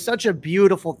 And it was such a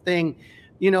beautiful thing.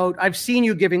 I've seen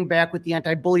you giving back with the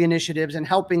anti-bully initiatives and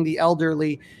helping the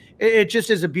elderly. It just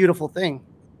is a beautiful thing.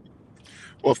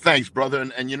 Well, thanks, brother.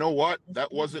 And you know what?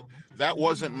 That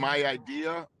wasn't my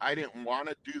idea. I didn't want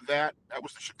to do that. That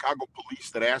was the Chicago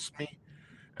police that asked me.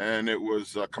 And it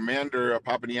was Commander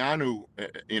Papagiannou,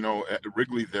 at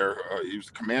Wrigley there. He was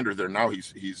the commander there. Now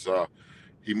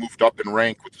he moved up in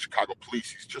rank with the Chicago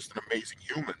police. He's just an amazing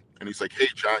human. And he's like, hey,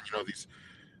 John, these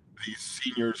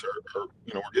seniors are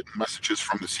we're getting messages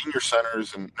from the senior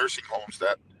centers and nursing homes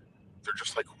that they're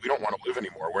just like, we don't want to live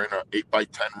anymore. We're in an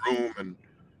 8x10 room and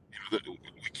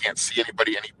we can't see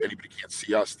anybody. Anybody can't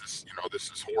see us. This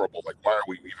is horrible. Like, why are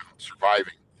we even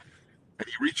surviving? And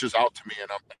he reaches out to me,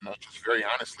 and I'm just very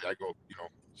honestly, I go,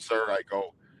 sir, I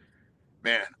go,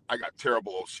 man, I got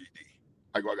terrible OCD.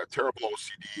 I got terrible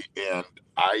OCD, and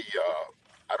I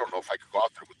don't know if I could go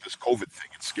out there with this COVID thing.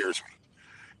 It scares me.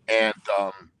 And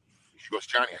he goes,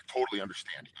 Johnny, I totally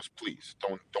understand. He goes, please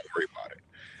don't worry about it.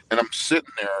 And I'm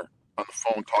sitting there on the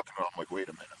phone talking to him. I'm like, wait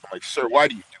a minute. I'm like, sir, why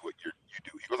do you do what you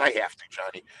do? He goes, I have to,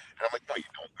 Johnny. And I'm like, no, you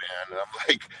don't, man. And I'm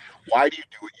like, why do you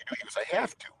do what you do? He goes, I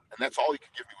have to. And that's all he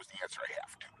could give me was the answer, I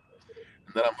have to.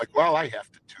 And then I'm like, well, I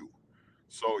have to too.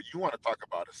 So you want to talk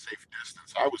about a safe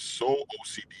distance? I was so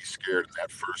OCD scared in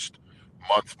that first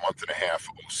month and a half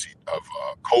of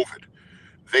COVID.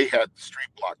 They had the street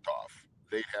blocked off.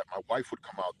 My wife would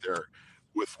come out there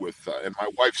with and my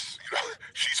wife's,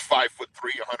 she's 5'3",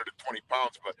 120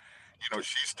 pounds, but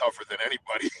she's tougher than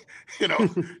anybody.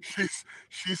 She's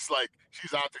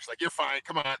out there. She's like, you're fine,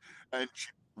 come on. And she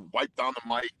wiped down the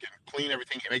mic and clean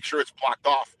everything and make sure it's blocked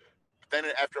off. But then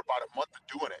after about a month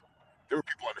of doing it, there were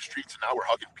people on the streets, and now we're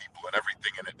hugging people and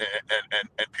everything,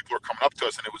 and people are coming up to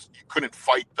us, and you couldn't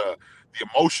fight the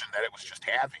emotion that it was just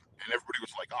having. And everybody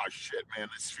was like, oh shit, man,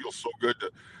 this feels so good to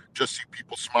just see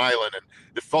people smiling. And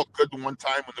it felt good the one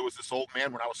time when there was this old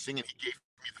man, when I was singing, he gave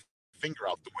me the finger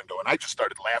out the window, and I just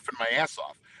started laughing my ass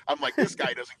off. I'm like, this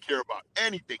guy doesn't care about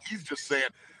anything. He's just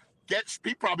saying,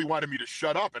 he probably wanted me to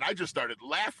shut up, and I just started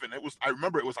laughing. I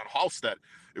remember it was on Halstead.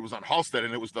 It was on Halstead,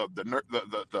 and it was the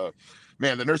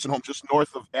nursing home just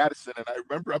north of Addison. And I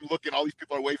remember I'm looking, all these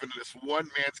people are waving, and this one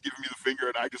man's giving me the finger,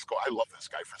 and I just go, I love this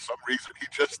guy for some reason.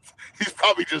 He's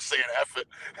probably just saying F it.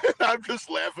 And I'm just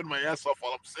laughing my ass off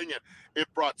while I'm singing. It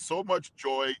brought so much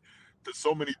joy to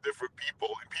so many different people,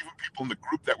 and even people in the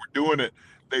group that were doing it.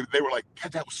 They were like,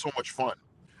 God, that was so much fun.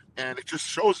 And it just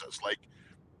shows us, like,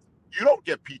 you don't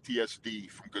get PTSD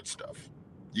from good stuff.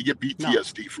 You get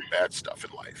PTSD from bad stuff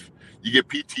in life. You get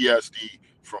PTSD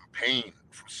from pain,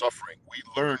 from suffering.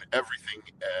 We learn everything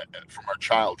from our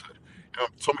childhood.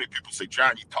 So many people say,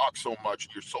 John, you talk so much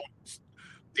and you're so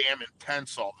damn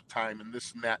intense all the time and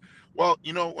this and that. Well,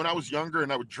 when I was younger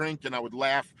and I would drink and I would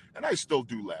laugh, and I still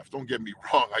do laugh. Don't get me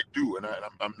wrong, I do. And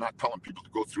I'm not telling people to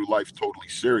go through life totally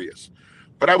serious.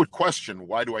 But I would question,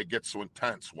 why do I get so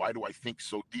intense? Why do I think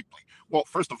so deeply? Well,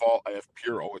 first of all, I have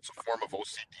Puro. It's a form of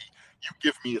OCD. You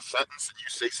give me a sentence and you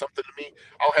say something to me,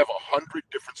 I'll have 100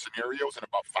 different scenarios in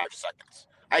about 5 seconds.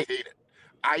 I hate it,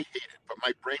 but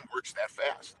my brain works that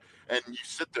fast. And you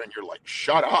sit there and you're like,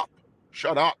 shut up,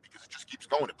 because it just keeps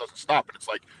going. It doesn't stop. And it's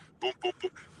like, boom, boom,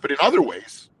 boom. But in other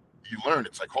ways, you learn,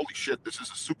 it's like, holy shit, this is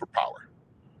a superpower.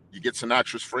 You get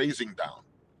Sinatra's phrasing down,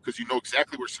 because you know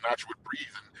exactly where Sinatra would breathe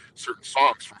in certain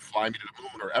songs, from Fly Me to the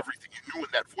Moon or everything. You knew when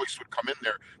that voice would come in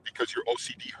there because your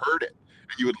OCD heard it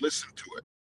and you would listen to it.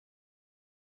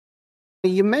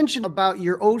 You mentioned about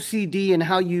your OCD and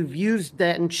how you've used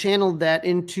that and channeled that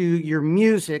into your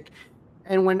music.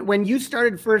 And when you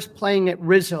started first playing at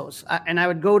Rizzo's, and I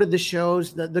would go to the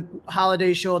shows, the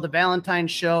holiday show, the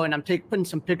Valentine's show, and I'm putting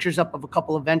some pictures up of a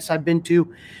couple events I've been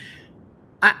to.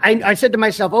 I said to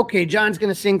myself, okay, John's going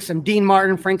to sing some Dean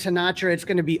Martin, Frank Sinatra. It's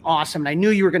going to be awesome. And I knew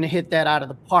you were going to hit that out of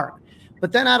the park.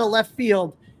 But then out of left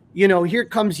field, you know, here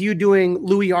comes you doing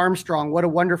Louis Armstrong, What a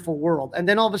Wonderful World. And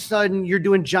then all of a sudden you're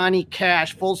doing Johnny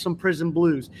Cash, Folsom Prison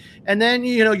Blues. And then,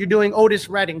 you know, you're doing Otis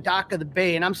Redding, Dock of the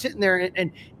Bay. And I'm sitting there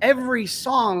and every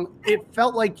song, it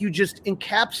felt like you just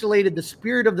encapsulated the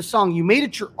spirit of the song. You made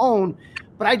it your own,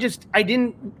 but I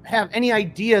didn't have any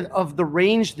idea of the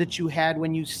range that you had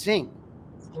when you sing.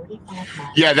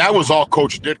 Yeah, that was all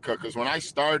Coach Ditka, because when I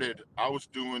started, I was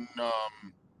doing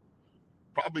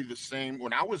probably the same.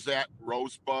 When I was at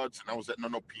Rosebuds and I was at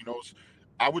Nano Pino's,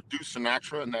 I would do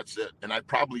Sinatra and that's it. And I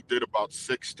probably did about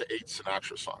 6 to 8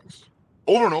 Sinatra songs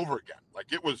over and over again.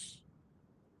 Like, it was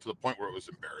to the point where it was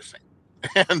embarrassing.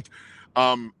 And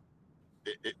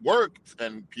it worked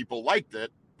and people liked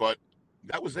it, but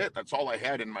that was it. That's all I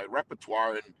had in my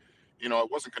repertoire. And, you know,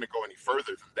 it wasn't going to go any further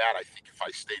than that, I think, if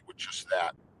I stayed with just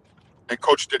that. And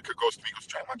Coach Ditka goes to me, he goes,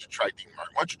 why don't you try Dean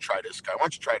Martin? Why don't you try this guy? Why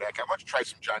don't you try that guy? Why don't you try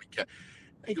some Johnny Cash?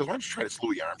 And he goes, why don't you try this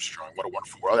Louis Armstrong? What a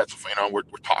Wonderful World. That's, you know, we're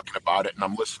talking about it, and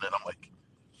I'm listening. I'm like,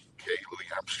 okay, Louis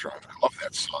Armstrong. I love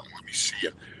that song. Let me see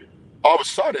it. All of a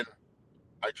sudden,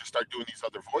 I just start doing these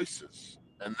other voices.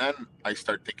 And then I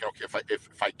start thinking, okay,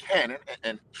 if I can,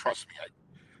 and trust me,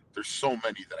 there's so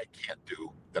many that I can't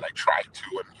do that I try to,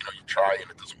 and, you know, you try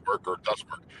and it doesn't work, or it does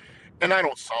work. And I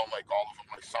don't sound like all of them.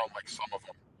 I sound like some of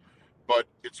them. But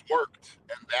it's worked,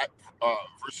 and that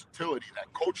versatility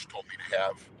that Coach told me to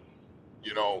have,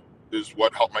 you know, is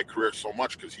what helped my career so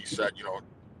much, because he said, you know,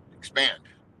 expand,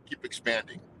 keep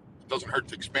expanding. It doesn't hurt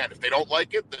to expand. If they don't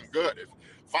like it, then good.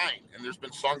 Fine. And there's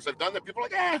been songs I've done that people are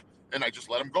like, and I just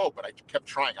let them go. But I kept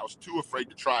trying. I was too afraid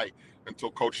to try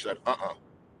until Coach said,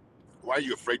 why are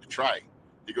you afraid to try?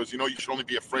 He goes, you know, you should only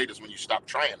be afraid is when you stop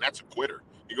trying. That's a quitter.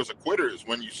 He goes, a quitter is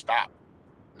when you stop,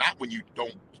 not when you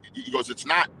don't. He goes, it's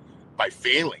not by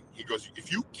failing. He goes,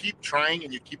 if you keep trying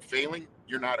and you keep failing,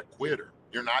 you're not a quitter.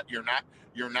 You're not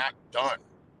done.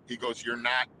 He goes, you're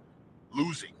not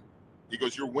losing. He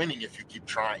goes, you're winning if you keep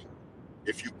trying.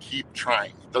 If you keep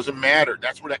trying, it doesn't matter.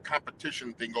 That's where that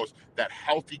competition thing goes, that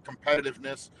healthy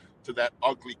competitiveness to that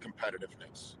ugly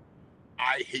competitiveness.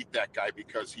 I hate that guy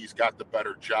because he's got the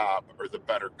better job or the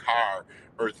better car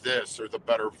or this or the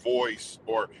better voice,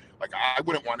 or like, I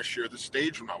wouldn't want to share the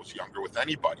stage when I was younger with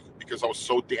anybody because I was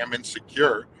so damn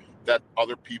insecure that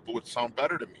other people would sound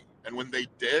better to me. And when they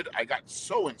did, I got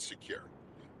so insecure.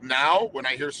 Now, when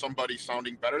I hear somebody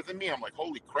sounding better than me, I'm like,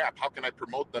 holy crap, how can I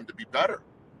promote them to be better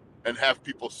and have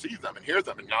people see them and hear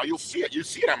them? And now you'll see it. You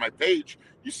see it on my page.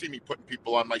 You see me putting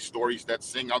people on my stories that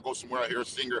sing. I'll go somewhere, I hear a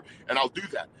singer, and I'll do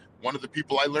that. One of the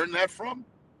people I learned that from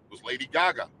was Lady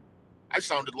Gaga. I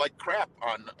sounded like crap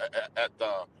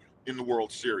in the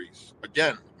World Series.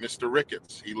 Again, Mr.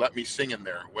 Ricketts, he let me sing in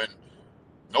there when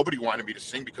nobody wanted me to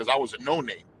sing because I was a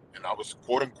no-name. And I was,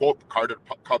 quote unquote, part of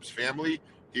the Cubs family.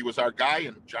 He was our guy,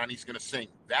 and Johnny's going to sing.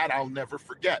 That I'll never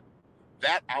forget.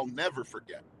 That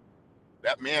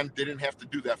man didn't have to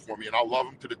do that for me, and I'll love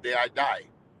him to the day I die.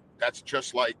 That's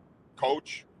just like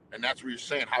Coach, and that's what you're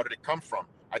saying. How did it come from?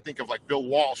 I think of like Bill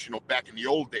Walsh, you know, back in the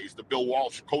old days, the Bill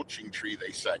Walsh coaching tree,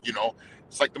 they said, you know.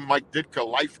 It's like the Mike Ditka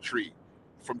life tree,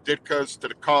 from Ditka's to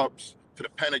the Cubs to the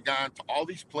Pentagon to all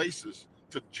these places,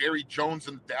 to Jerry Jones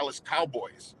and the Dallas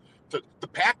Cowboys. To the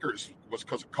Packers was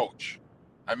because of Coach.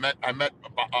 I met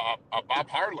Bob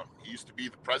Harlem. He used to be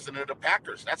the president of the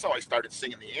Packers. That's how I started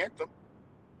singing the anthem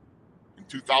in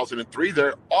 2003.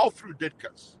 They're all through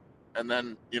Ditka's, and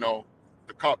then, you know,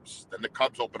 the Cubs. Then the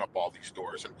Cubs open up all these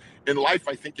doors. And in life,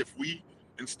 I think if we,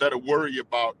 instead of worry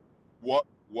about what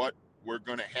we're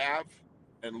going to have,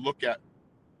 and look at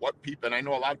what people, and I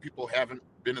know a lot of people haven't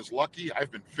been as lucky.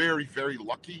 I've been very, very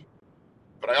lucky.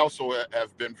 But I also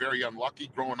have been very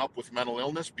unlucky growing up with mental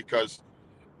illness, because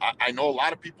I know a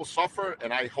lot of people suffer,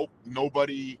 and I hope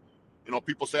nobody, you know,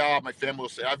 people say, my family will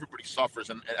say everybody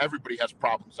suffers and everybody has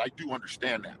problems. I do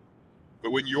understand that.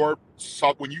 But when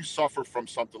you suffer from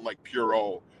something like Pure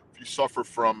O, if you suffer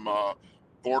from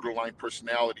borderline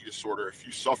personality disorder, if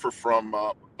you suffer from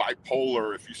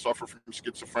bipolar, if you suffer from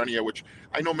schizophrenia, which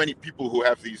I know many people who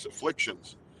have these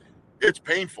afflictions, it's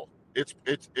painful. It's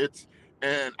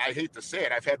And I hate to say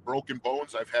it, I've had broken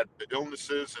bones, I've had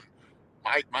illnesses, and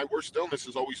my worst illness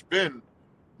has always been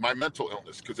my mental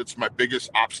illness, because it's my biggest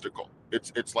obstacle.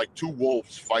 It's like two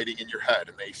wolves fighting in your head,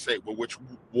 and they say, well, which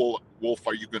wolf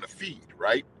are you going to feed,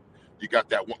 right? You got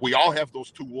that one. We all have those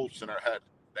two wolves in our head,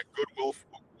 that good wolf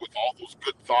with all those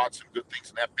good thoughts and good things,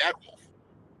 and that bad wolf,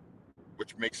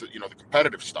 which makes it, you know, the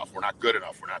competitive stuff. We're not good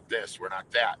enough, we're not this, we're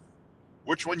not that.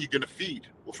 Which one are you going to feed?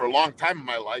 Well, for a long time in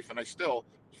my life, and I still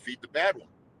feed the bad one.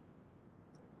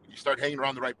 You start hanging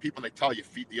around the right people, and they tell you,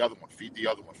 feed the other one, feed the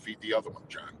other one, feed the other one,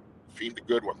 John. Feed the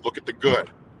good one. Look at the good.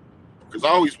 Because I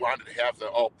always wanted to have the,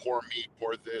 oh, poor me,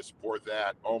 poor this, poor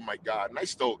that. Oh, my God. And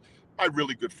my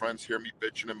really good friends hear me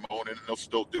bitching and moaning, and they'll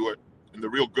still do it. And the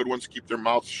real good ones keep their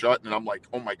mouths shut. And I'm like,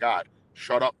 oh, my God,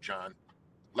 shut up, John.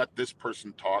 Let this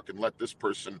person talk and let this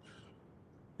person,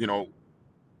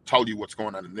 tell you what's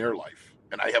going on in their life.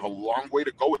 And I have a long way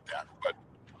to go with that. But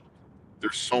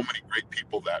there's so many great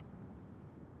people that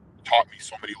taught me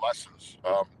so many lessons.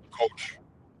 Coach,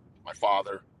 my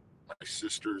father, my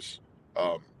sisters,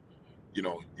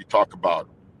 you talk about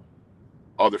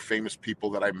other famous people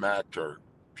that I met or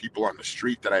people on the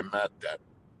street that I met that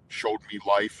showed me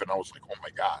life. And I was like, oh my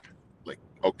God, like,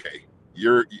 okay,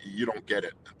 you don't get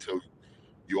it until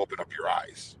you open up your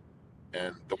eyes.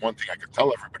 And the one thing I could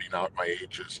tell everybody now at my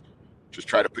age is just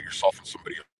try to put yourself in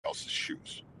somebody else's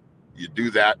shoes. You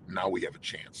do that, now we have a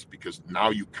chance, because now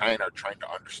you kind of are trying to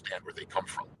understand where they come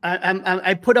from.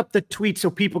 I put up the tweet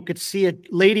so people could see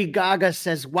it. Lady Gaga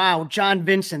says, wow, John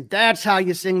Vincent, that's how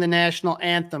you sing the national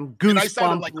anthem.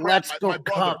 Goosebumps, like let's go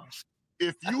Cubs.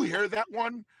 If you hear that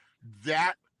one,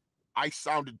 that I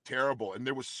sounded terrible. And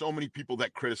there was so many people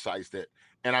that criticized it.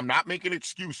 And I'm not making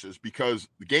excuses, because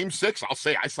Game 6, I'll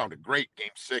say I sounded great. Game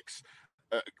 6.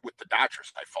 With the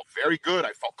Dodgers, I felt very good.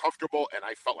 I felt comfortable, and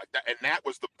I felt like that. And that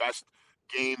was the best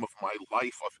game of my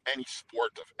life, of any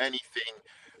sport, of anything.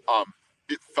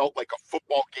 It felt like a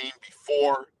football game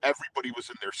before. Everybody was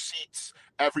in their seats.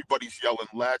 Everybody's yelling,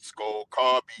 let's go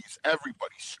Cubbies.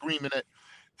 Everybody's screaming it.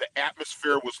 The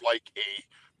atmosphere was like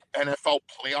a NFL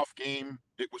playoff game.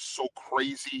 It was so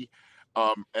crazy.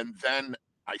 And then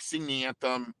I sing the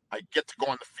anthem. I get to go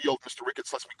on the field. Mr.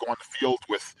 Ricketts lets me go on the field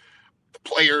with the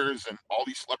players and all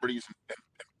these celebrities and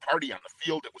party on the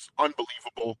field. It was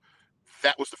unbelievable.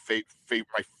 That was my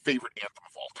favorite anthem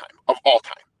of all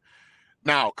time.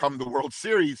 Now, come the World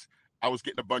Series, I was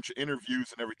getting a bunch of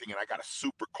interviews and everything, and I got a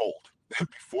super cold. And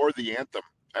before the anthem,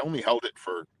 I only held it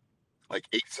for like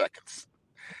 8 seconds.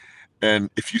 And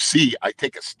if you see, I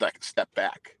take a step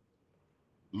back.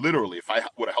 Literally, if I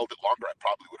would have held it longer, I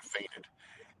probably would have fainted.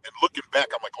 And looking back,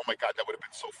 I'm like, oh my God, that would have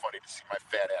been so funny to see my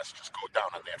fat ass just go down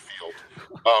on that field.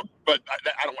 But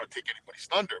I don't want to take anybody's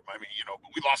thunder. I mean, but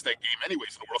we lost that game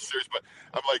anyways in the World Series. But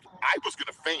I'm like, I was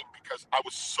going to faint because I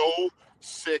was so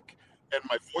sick and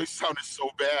my voice sounded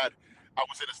so bad. I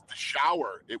was in the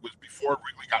shower. It was before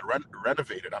Wrigley got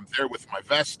renovated. I'm there with my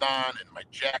vest on and my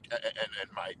jacket and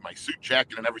my suit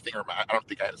jacket and everything. I don't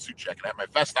think I had a suit jacket. I had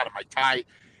my vest on and my tie.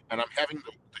 And I'm having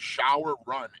the shower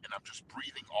run, and I'm just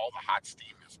breathing all the hot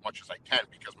steam as much as I can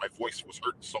because my voice was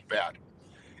hurting so bad.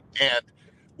 And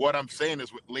what I'm saying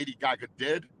is what Lady Gaga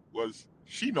did was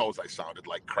she knows I sounded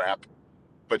like crap,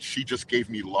 but she just gave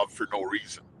me love for no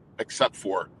reason except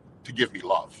for to give me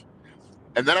love.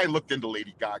 And then I looked into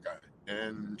Lady Gaga,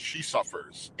 and she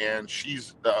suffers, and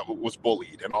she's was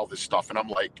bullied and all this stuff. And I'm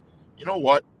like, you know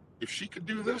what? If she could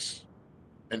do this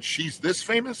and she's this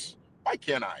famous, why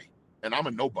can't I? And I'm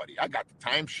a nobody. I got the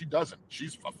time. She doesn't.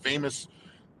 She's a famous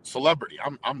celebrity.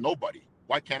 I'm nobody.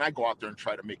 Why can't I go out there and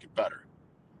try to make it better?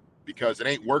 Because it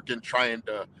ain't working trying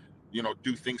to,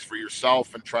 do things for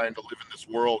yourself and trying to live in this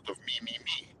world of me.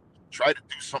 Try to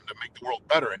do something to make the world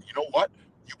better. And you know what?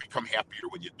 You become happier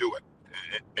when you do it.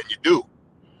 And you do.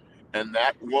 And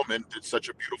that woman did such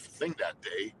a beautiful thing that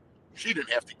day. She didn't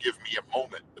have to give me a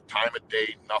moment, a time of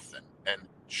day, nothing. And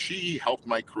she helped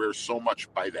my career so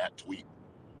much by that tweet.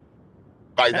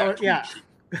 Yeah.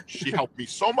 She helped me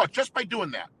so much just by doing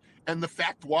that. And the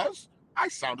fact was, I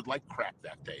sounded like crap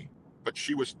that day. But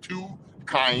she was too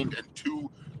kind and too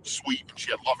sweet, and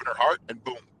she had love in her heart, and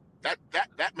boom. That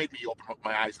made me open up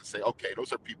my eyes and say, okay,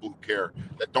 those are people who care,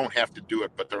 that don't have to do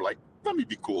it, but they're like, let me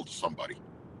be cool to somebody.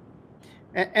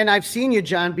 And I've seen you,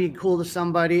 John, be cool to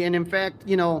somebody. And in fact,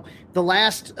 the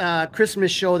last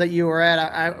Christmas show that you were at,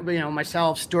 I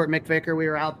myself, Stuart McVicker, we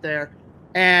were out there.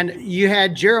 And you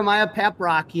had Jeremiah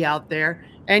Paprocki out there,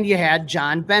 and you had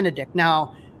John Benedict.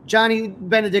 Now, Johnny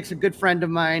Benedict's a good friend of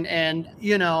mine, and,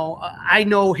 I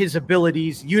know his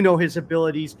abilities. You know his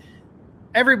abilities.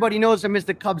 Everybody knows him as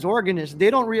the Cubs organist. They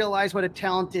don't realize what a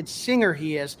talented singer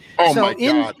he is. Oh, my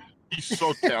God. He's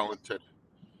so talented.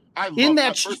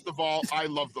 First of all, I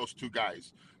love those two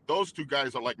guys. Those two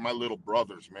guys are like my little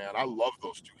brothers, man. I love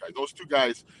those two guys. Those two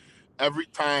guys, every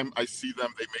time I see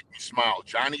them, they make me smile.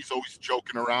 Johnny's always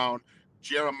joking around.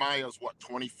 Jeremiah's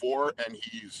 24, and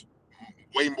he's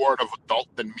way more of an adult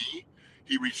than me.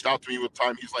 He reached out to me one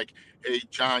time. He's like, hey,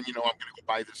 John, I'm going to go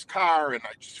buy this car, and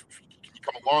can you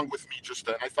come along with me?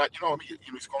 And I thought, he's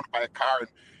going to buy a car, and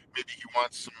maybe he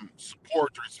wants some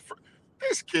support.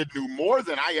 this kid knew more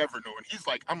than I ever knew. And he's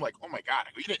like, I'm like, oh my God,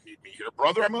 you didn't need me here,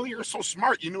 brother. I mean, you're so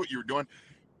smart. You knew what you were doing.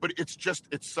 But it's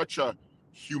such a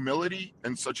humility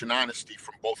and such an honesty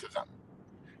from both of them.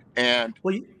 And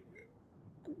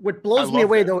what blows me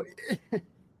away, though,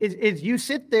 is you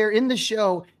sit there in the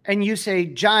show and you say,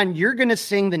 John, you're going to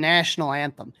sing the national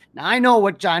anthem. Now, I know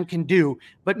what John can do,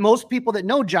 but most people that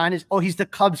know John he's the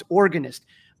Cubs organist.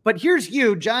 But here's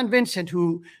you, John Vincent,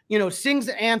 who, sings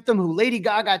the anthem, who Lady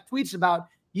Gaga tweets about.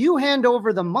 You hand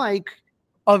over the mic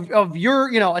of your,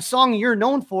 a song you're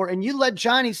known for, and you let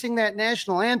Johnny sing that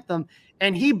national anthem,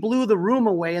 and he blew the room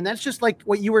away. And that's just like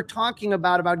what you were talking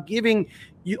about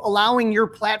allowing your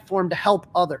platform to help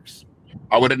others.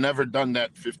 I would have never done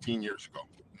that 15 years ago.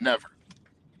 Never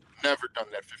done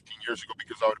that 15 years ago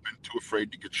because I would have been too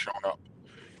afraid to get shown up.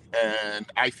 And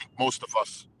I think most of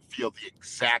us feel the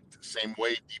exact same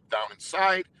way deep down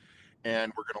inside.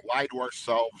 And we're going to lie to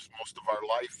ourselves most of our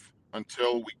life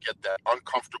until we get that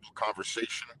uncomfortable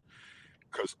conversation,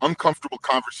 because uncomfortable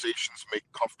conversations make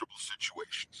comfortable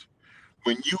situations.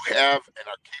 When you have and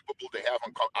are capable to have,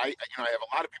 I have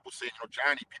a lot of people saying,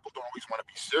 Johnny, people don't always want to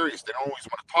be serious. They don't always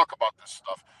want to talk about this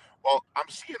stuff. Well, I'm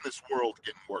seeing this world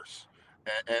getting worse.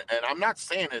 And I'm not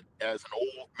saying it as an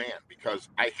old man, because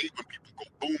I hate when people go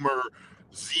boomer,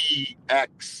 Z,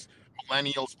 X,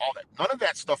 millennials, all that. None of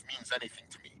that stuff means anything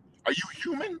to me. Are you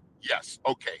human? Yes.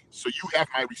 Okay. So you have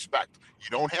my respect.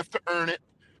 You don't have to earn it.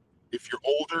 If you're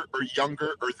older or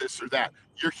younger or this or that,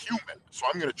 you're human. So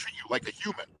I'm going to treat you like a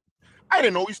human. I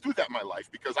didn't always do that in my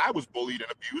life because I was bullied and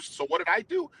abused. So what did I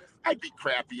do? I'd be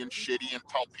crappy and shitty and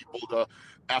tell people to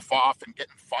F off and get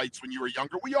in fights when you were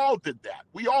younger. We all did that.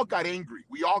 We all got angry.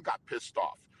 We all got pissed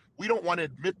off. We don't want to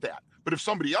admit that. But if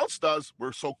somebody else does,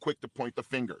 we're so quick to point the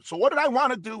finger. So what did I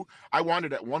want to do? I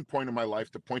wanted at one point in my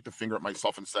life to point the finger at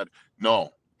myself and said,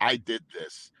 no, I did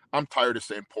this. I'm tired of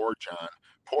saying poor John,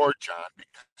 because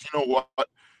you know what?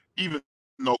 Even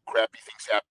though crappy things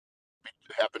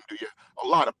happen to you, a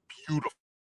lot of beautiful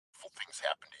things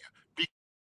happen to you. Be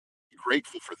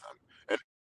grateful for them. And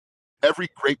every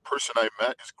great person I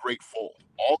met is grateful.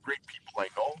 All great people I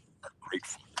know are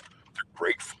grateful. They're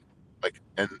grateful.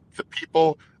 And the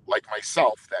people like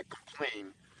myself that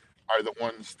complain are the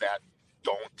ones that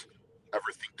don't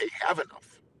ever think they have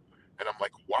enough. And I'm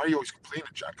like, why are you always complaining,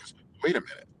 John? Because wait a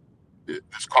minute,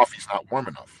 this coffee's not warm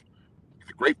enough.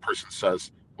 The great person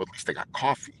says, well, at least I got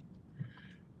coffee.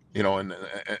 This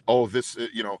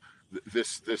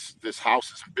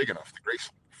house isn't big enough. The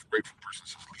grateful person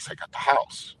says, at least I got the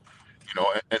house.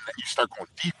 And then you start going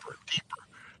deeper and deeper.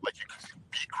 Like, you can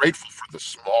be grateful for the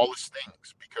smallest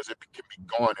things because it can be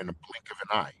gone in a blink of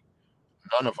an eye.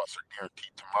 None of us are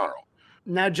guaranteed tomorrow.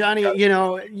 Now, Johnny,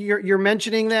 you're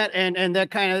mentioning that, and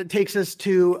that kind of takes us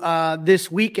to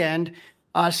this weekend.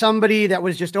 Somebody that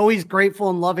was just always grateful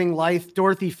and loving life,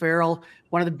 Dorothy Farrell,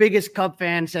 one of the biggest Cub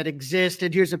fans that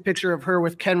existed. Here's a picture of her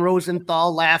with Ken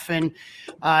Rosenthal laughing.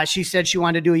 She said she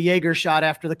wanted to do a Jaeger shot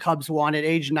after the Cubs won at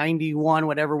age 91,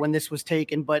 whatever, when this was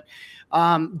taken. But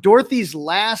Dorothy's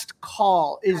last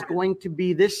call is going to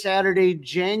be this Saturday,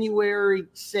 January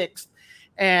 6th,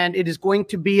 and it is going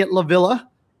to be at La Villa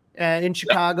in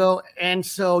Chicago. And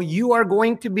so you are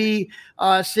going to be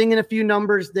singing a few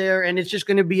numbers there, and it's just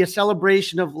going to be a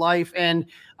celebration of life. And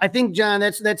I think, John,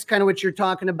 that's kind of what you're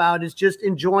talking about, is just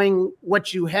enjoying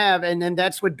what you have. And then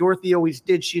that's what Dorothy always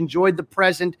did. She enjoyed the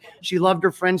present. She loved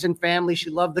her friends and family.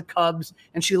 She loved the Cubs,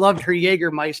 and she loved her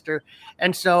Jägermeister.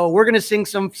 And so we're going to sing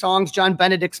some songs. John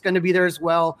Benedict's going to be there as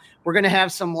well. We're going to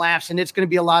have some laughs, and it's going to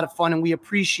be a lot of fun. And we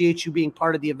appreciate you being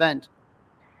part of the event.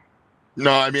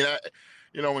 No, I mean,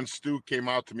 when Stu came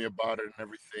out to me about it and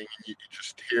everything, and you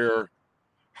just hear,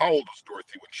 how old was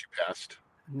Dorothy when she passed?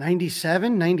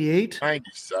 97, 98?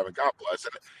 97, God bless.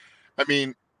 And I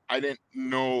mean, I didn't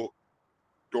know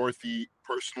Dorothy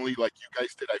personally like you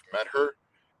guys did. I've met her.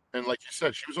 And like you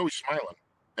said, she was always smiling.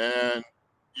 And,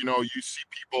 you see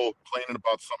people complaining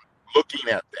about something, looking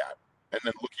at that, and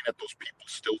then looking at those people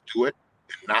still do it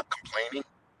and not complaining,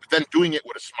 but then doing it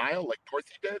with a smile like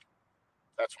Dorothy did.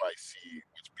 That's why I see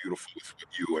what's beautiful with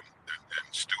what you and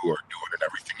Stu are doing and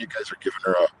everything. You guys are giving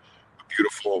her a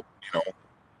beautiful,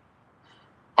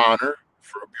 honor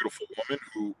for a beautiful woman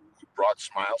who brought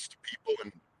smiles to people,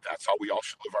 and that's how we all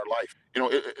should live our life. In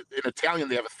Italian,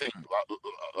 they have a thing,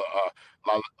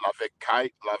 la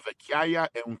vecchiaia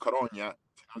è un carogna,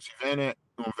 se non si viene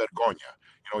un vergogna.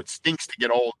 It stinks to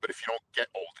get old, but if you don't get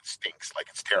old, it stinks. Like,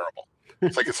 it's terrible.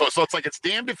 It's like, so it's like, it's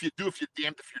damned if you do, if you're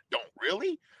damned if you don't.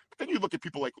 Really? Then you look at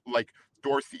people like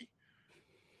Dorothy,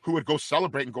 who would go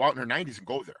celebrate and go out in her 90s and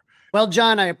go there. Well,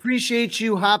 John, I appreciate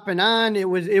you hopping on. It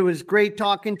was great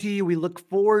talking to you. We look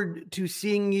forward to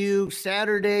seeing you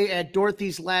Saturday at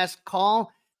Dorothy's Last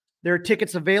Call. There are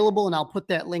tickets available, and I'll put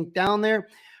that link down there.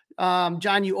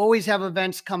 John, you always have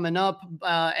events coming up,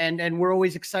 and we're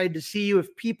always excited to see you.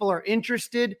 If people are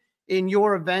interested in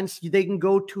your events, they can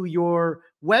go to your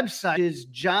website, is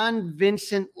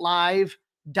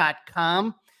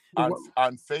johnvincentlive.com.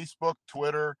 On Facebook,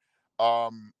 Twitter,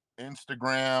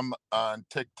 Instagram, on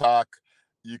TikTok,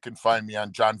 you can find me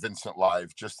on John Vincent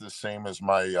Live, just the same as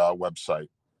my website.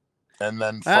 And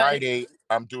then Friday,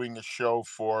 I'm doing a show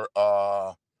for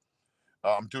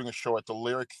I'm doing a show at the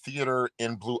Lyric Theater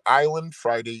in Blue Island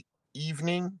Friday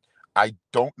evening. I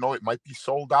don't know, it might be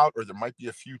sold out or there might be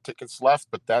a few tickets left,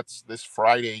 but that's this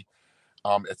Friday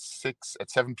at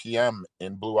 7 p.m.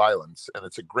 in Blue Islands, and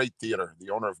it's a great theater. The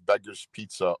owner of Beggar's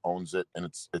Pizza owns it, and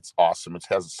it's awesome. It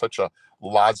has such a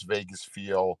Las Vegas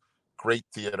feel. Great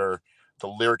theater, the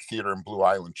Lyric Theater in Blue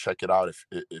Island. Check it out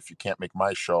if you can't make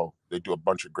my show. They do a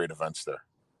bunch of great events there.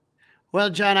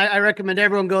 Well, John, I recommend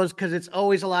everyone goes because it's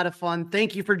always a lot of fun.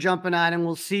 Thank you for jumping on, and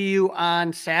we'll see you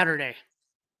on Saturday.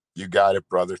 You got it,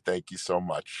 brother. Thank you so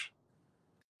much.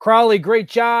 Crowley, great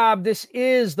job. This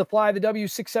is the Fly the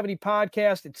W670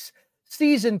 podcast. It's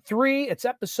season 3. It's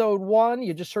episode 1.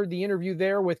 You just heard the interview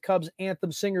there with Cubs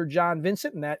Anthem singer John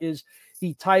Vincent, and that is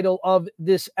the title of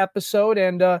this episode.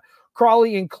 And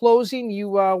Crowley, in closing, you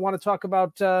want to talk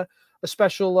about a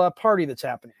special party that's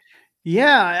happening.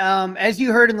 Yeah, as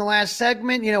you heard in the last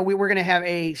segment, we were going to have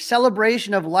a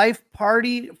celebration of life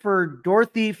party for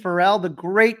Dorothy Farrell, the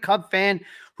great Cub fan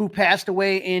who passed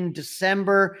away in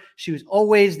December. She was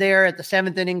always there at the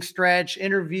 7th inning stretch,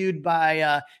 interviewed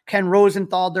by Ken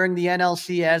Rosenthal during the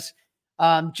NLCS.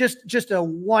 Just a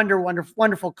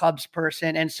wonderful Cubs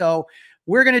person. And so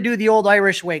we're going to do the old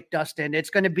Irish wake, Dustin. It's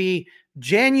going to be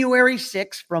January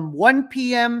 6th from 1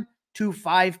 p.m. to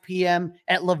 5 p.m.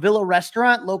 at La Villa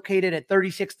Restaurant, located at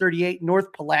 3638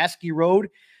 North Pulaski Road,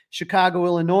 Chicago,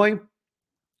 Illinois.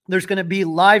 There's going to be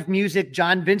live music.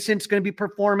 John Vincent's going to be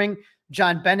performing.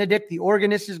 John Benedict, the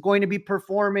organist, is going to be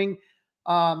performing.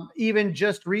 Even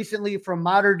just recently from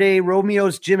Modern Day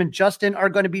Romeo's, Jim and Justin are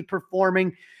going to be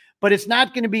performing. But it's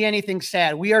not going to be anything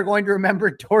sad. We are going to remember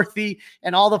Dorothy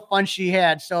and all the fun she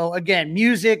had. So again,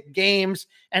 music, games,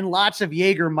 and lots of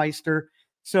Jägermeister.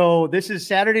 So this is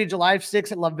Saturday, July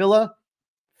 6th at La Villa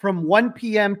from 1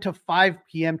 p.m. to 5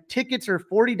 p.m. Tickets are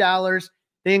 $40.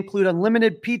 They include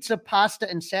unlimited pizza, pasta,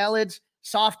 and salads,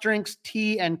 soft drinks,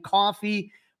 tea, and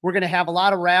coffee. We're going to have a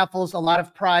lot of raffles, a lot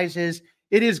of prizes.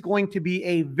 It is going to be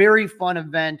a very fun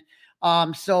event.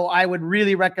 So I would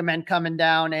really recommend coming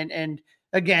down. And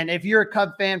again, if you're a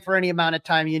Cub fan for any amount of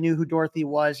time, you knew who Dorothy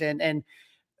was. And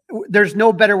there's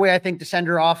no better way, I think, to send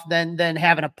her off than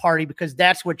having a party, because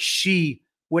that's what she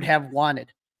would have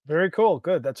wanted. Very cool.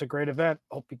 Good. That's a great event.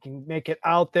 Hope you can make it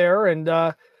out there. And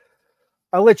I'll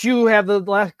let you have the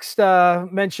next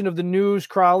mention of the news,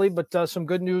 Crowley, but some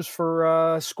good news for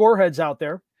scoreheads out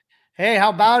there. Hey, how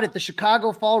about it? The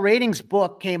Chicago Fall Ratings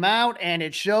book came out, and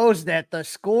it shows that the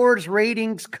Scores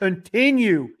ratings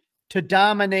continue to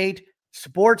dominate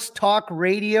sports talk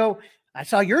radio. I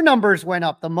saw your numbers went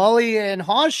up. The Mully and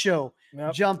Hawes show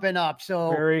jumping up.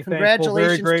 So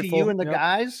congratulations to you and the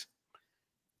guys.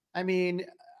 I mean,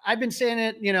 I've been saying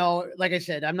it, like I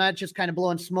said, I'm not just kind of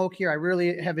blowing smoke here. I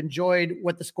really have enjoyed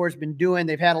what the Score's been doing.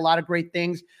 They've had a lot of great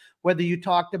things, whether you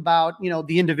talked about,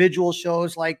 the individual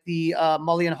shows like the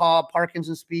Mully and Haw, Parkins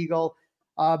and Spiegel,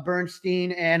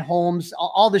 Bernstein and Holmes.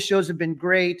 All the shows have been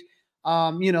great.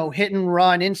 Hit and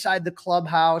run inside the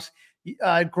clubhouse.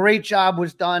 Great job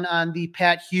was done on the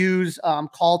Pat Hughes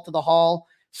Call to the Hall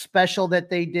special that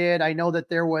they did. I know that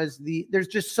there's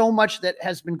just so much that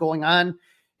has been going on.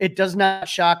 It does not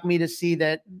shock me to see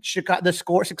that the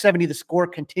Score 670, the Score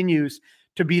continues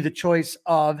to be the choice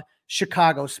of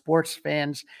Chicago sports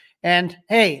fans. And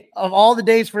hey, of all the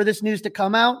days for this news to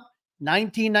come out,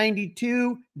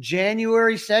 1992,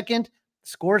 January 2nd,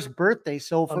 Score's birthday.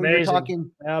 So if we're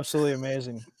talking, absolutely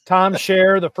amazing. Tom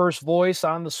Scher, the first voice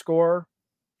on the Score.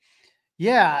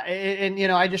 Yeah. And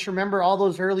I just remember all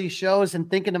those early shows and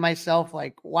thinking to myself,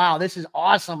 like, wow, this is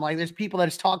awesome. Like, there's people that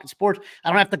is talking sports. I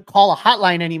don't have to call a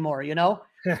hotline anymore,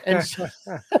 And so,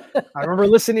 I remember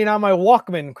listening on my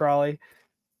Walkman, Crowley.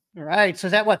 Right. So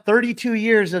is that 32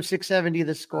 years of 670,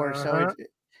 the Score. So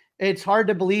it's hard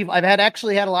to believe. I've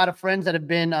actually had a lot of friends that have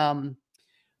been,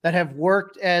 that have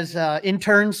worked as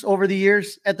interns over the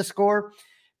years at the Score.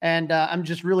 And I'm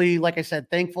just really, like I said,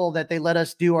 thankful that they let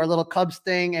us do our little Cubs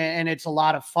thing, and it's a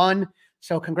lot of fun.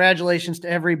 So congratulations to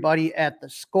everybody at the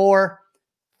Score.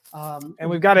 And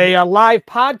we've got a live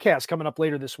podcast coming up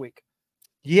later this week.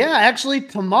 Yeah, actually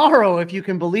tomorrow, if you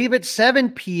can believe it, 7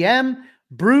 p.m.,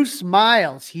 Bruce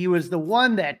Miles. He was the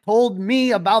one that told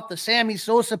me about the Sammy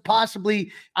Sosa possibly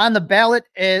on the ballot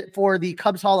for the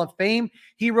Cubs Hall of Fame.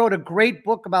 He wrote a great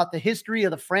book about the history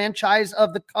of the franchise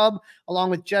of the Cub, along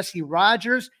with Jesse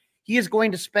Rogers. He is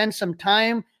going to spend some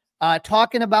time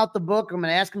talking about the book. I'm going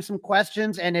to ask him some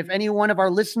questions. And if any one of our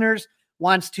listeners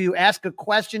wants to ask a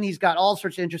question, he's got all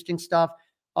sorts of interesting stuff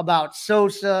about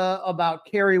Sosa, about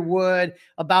Kerry Wood,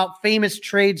 about famous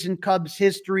trades in Cubs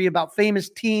history, about famous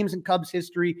teams in Cubs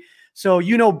history. So,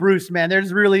 you know, Bruce, man,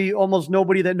 there's really almost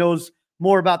nobody that knows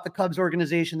more about the Cubs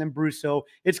organization than Bruce. So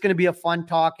it's going to be a fun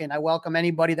talk. And I welcome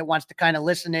anybody that wants to kind of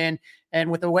listen in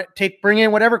and bring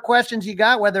in whatever questions you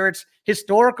got, whether it's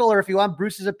historical or if you want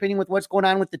Bruce's opinion with what's going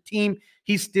on with the team,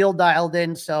 he's still dialed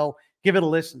in. So give it a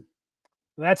listen.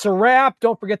 That's a wrap.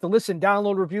 Don't forget to listen,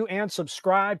 download, review, and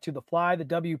subscribe to the Fly the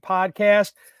W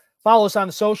podcast. Follow us on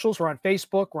the socials. We're on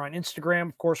Facebook. We're on Instagram.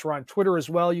 Of course, we're on Twitter as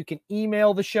well. You can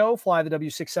email the show,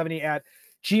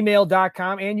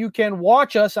 flythew670@gmail.com, and you can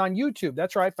watch us on YouTube.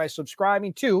 That's right, by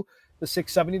subscribing to the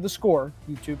 670 The Score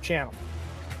YouTube channel.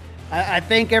 I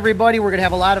thank everybody. We're going to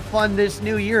have a lot of fun this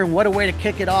new year, and what a way to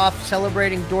kick it off,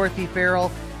 celebrating Dorothy Farrell.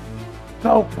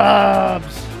 Go Cubs!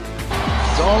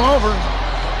 It's all over.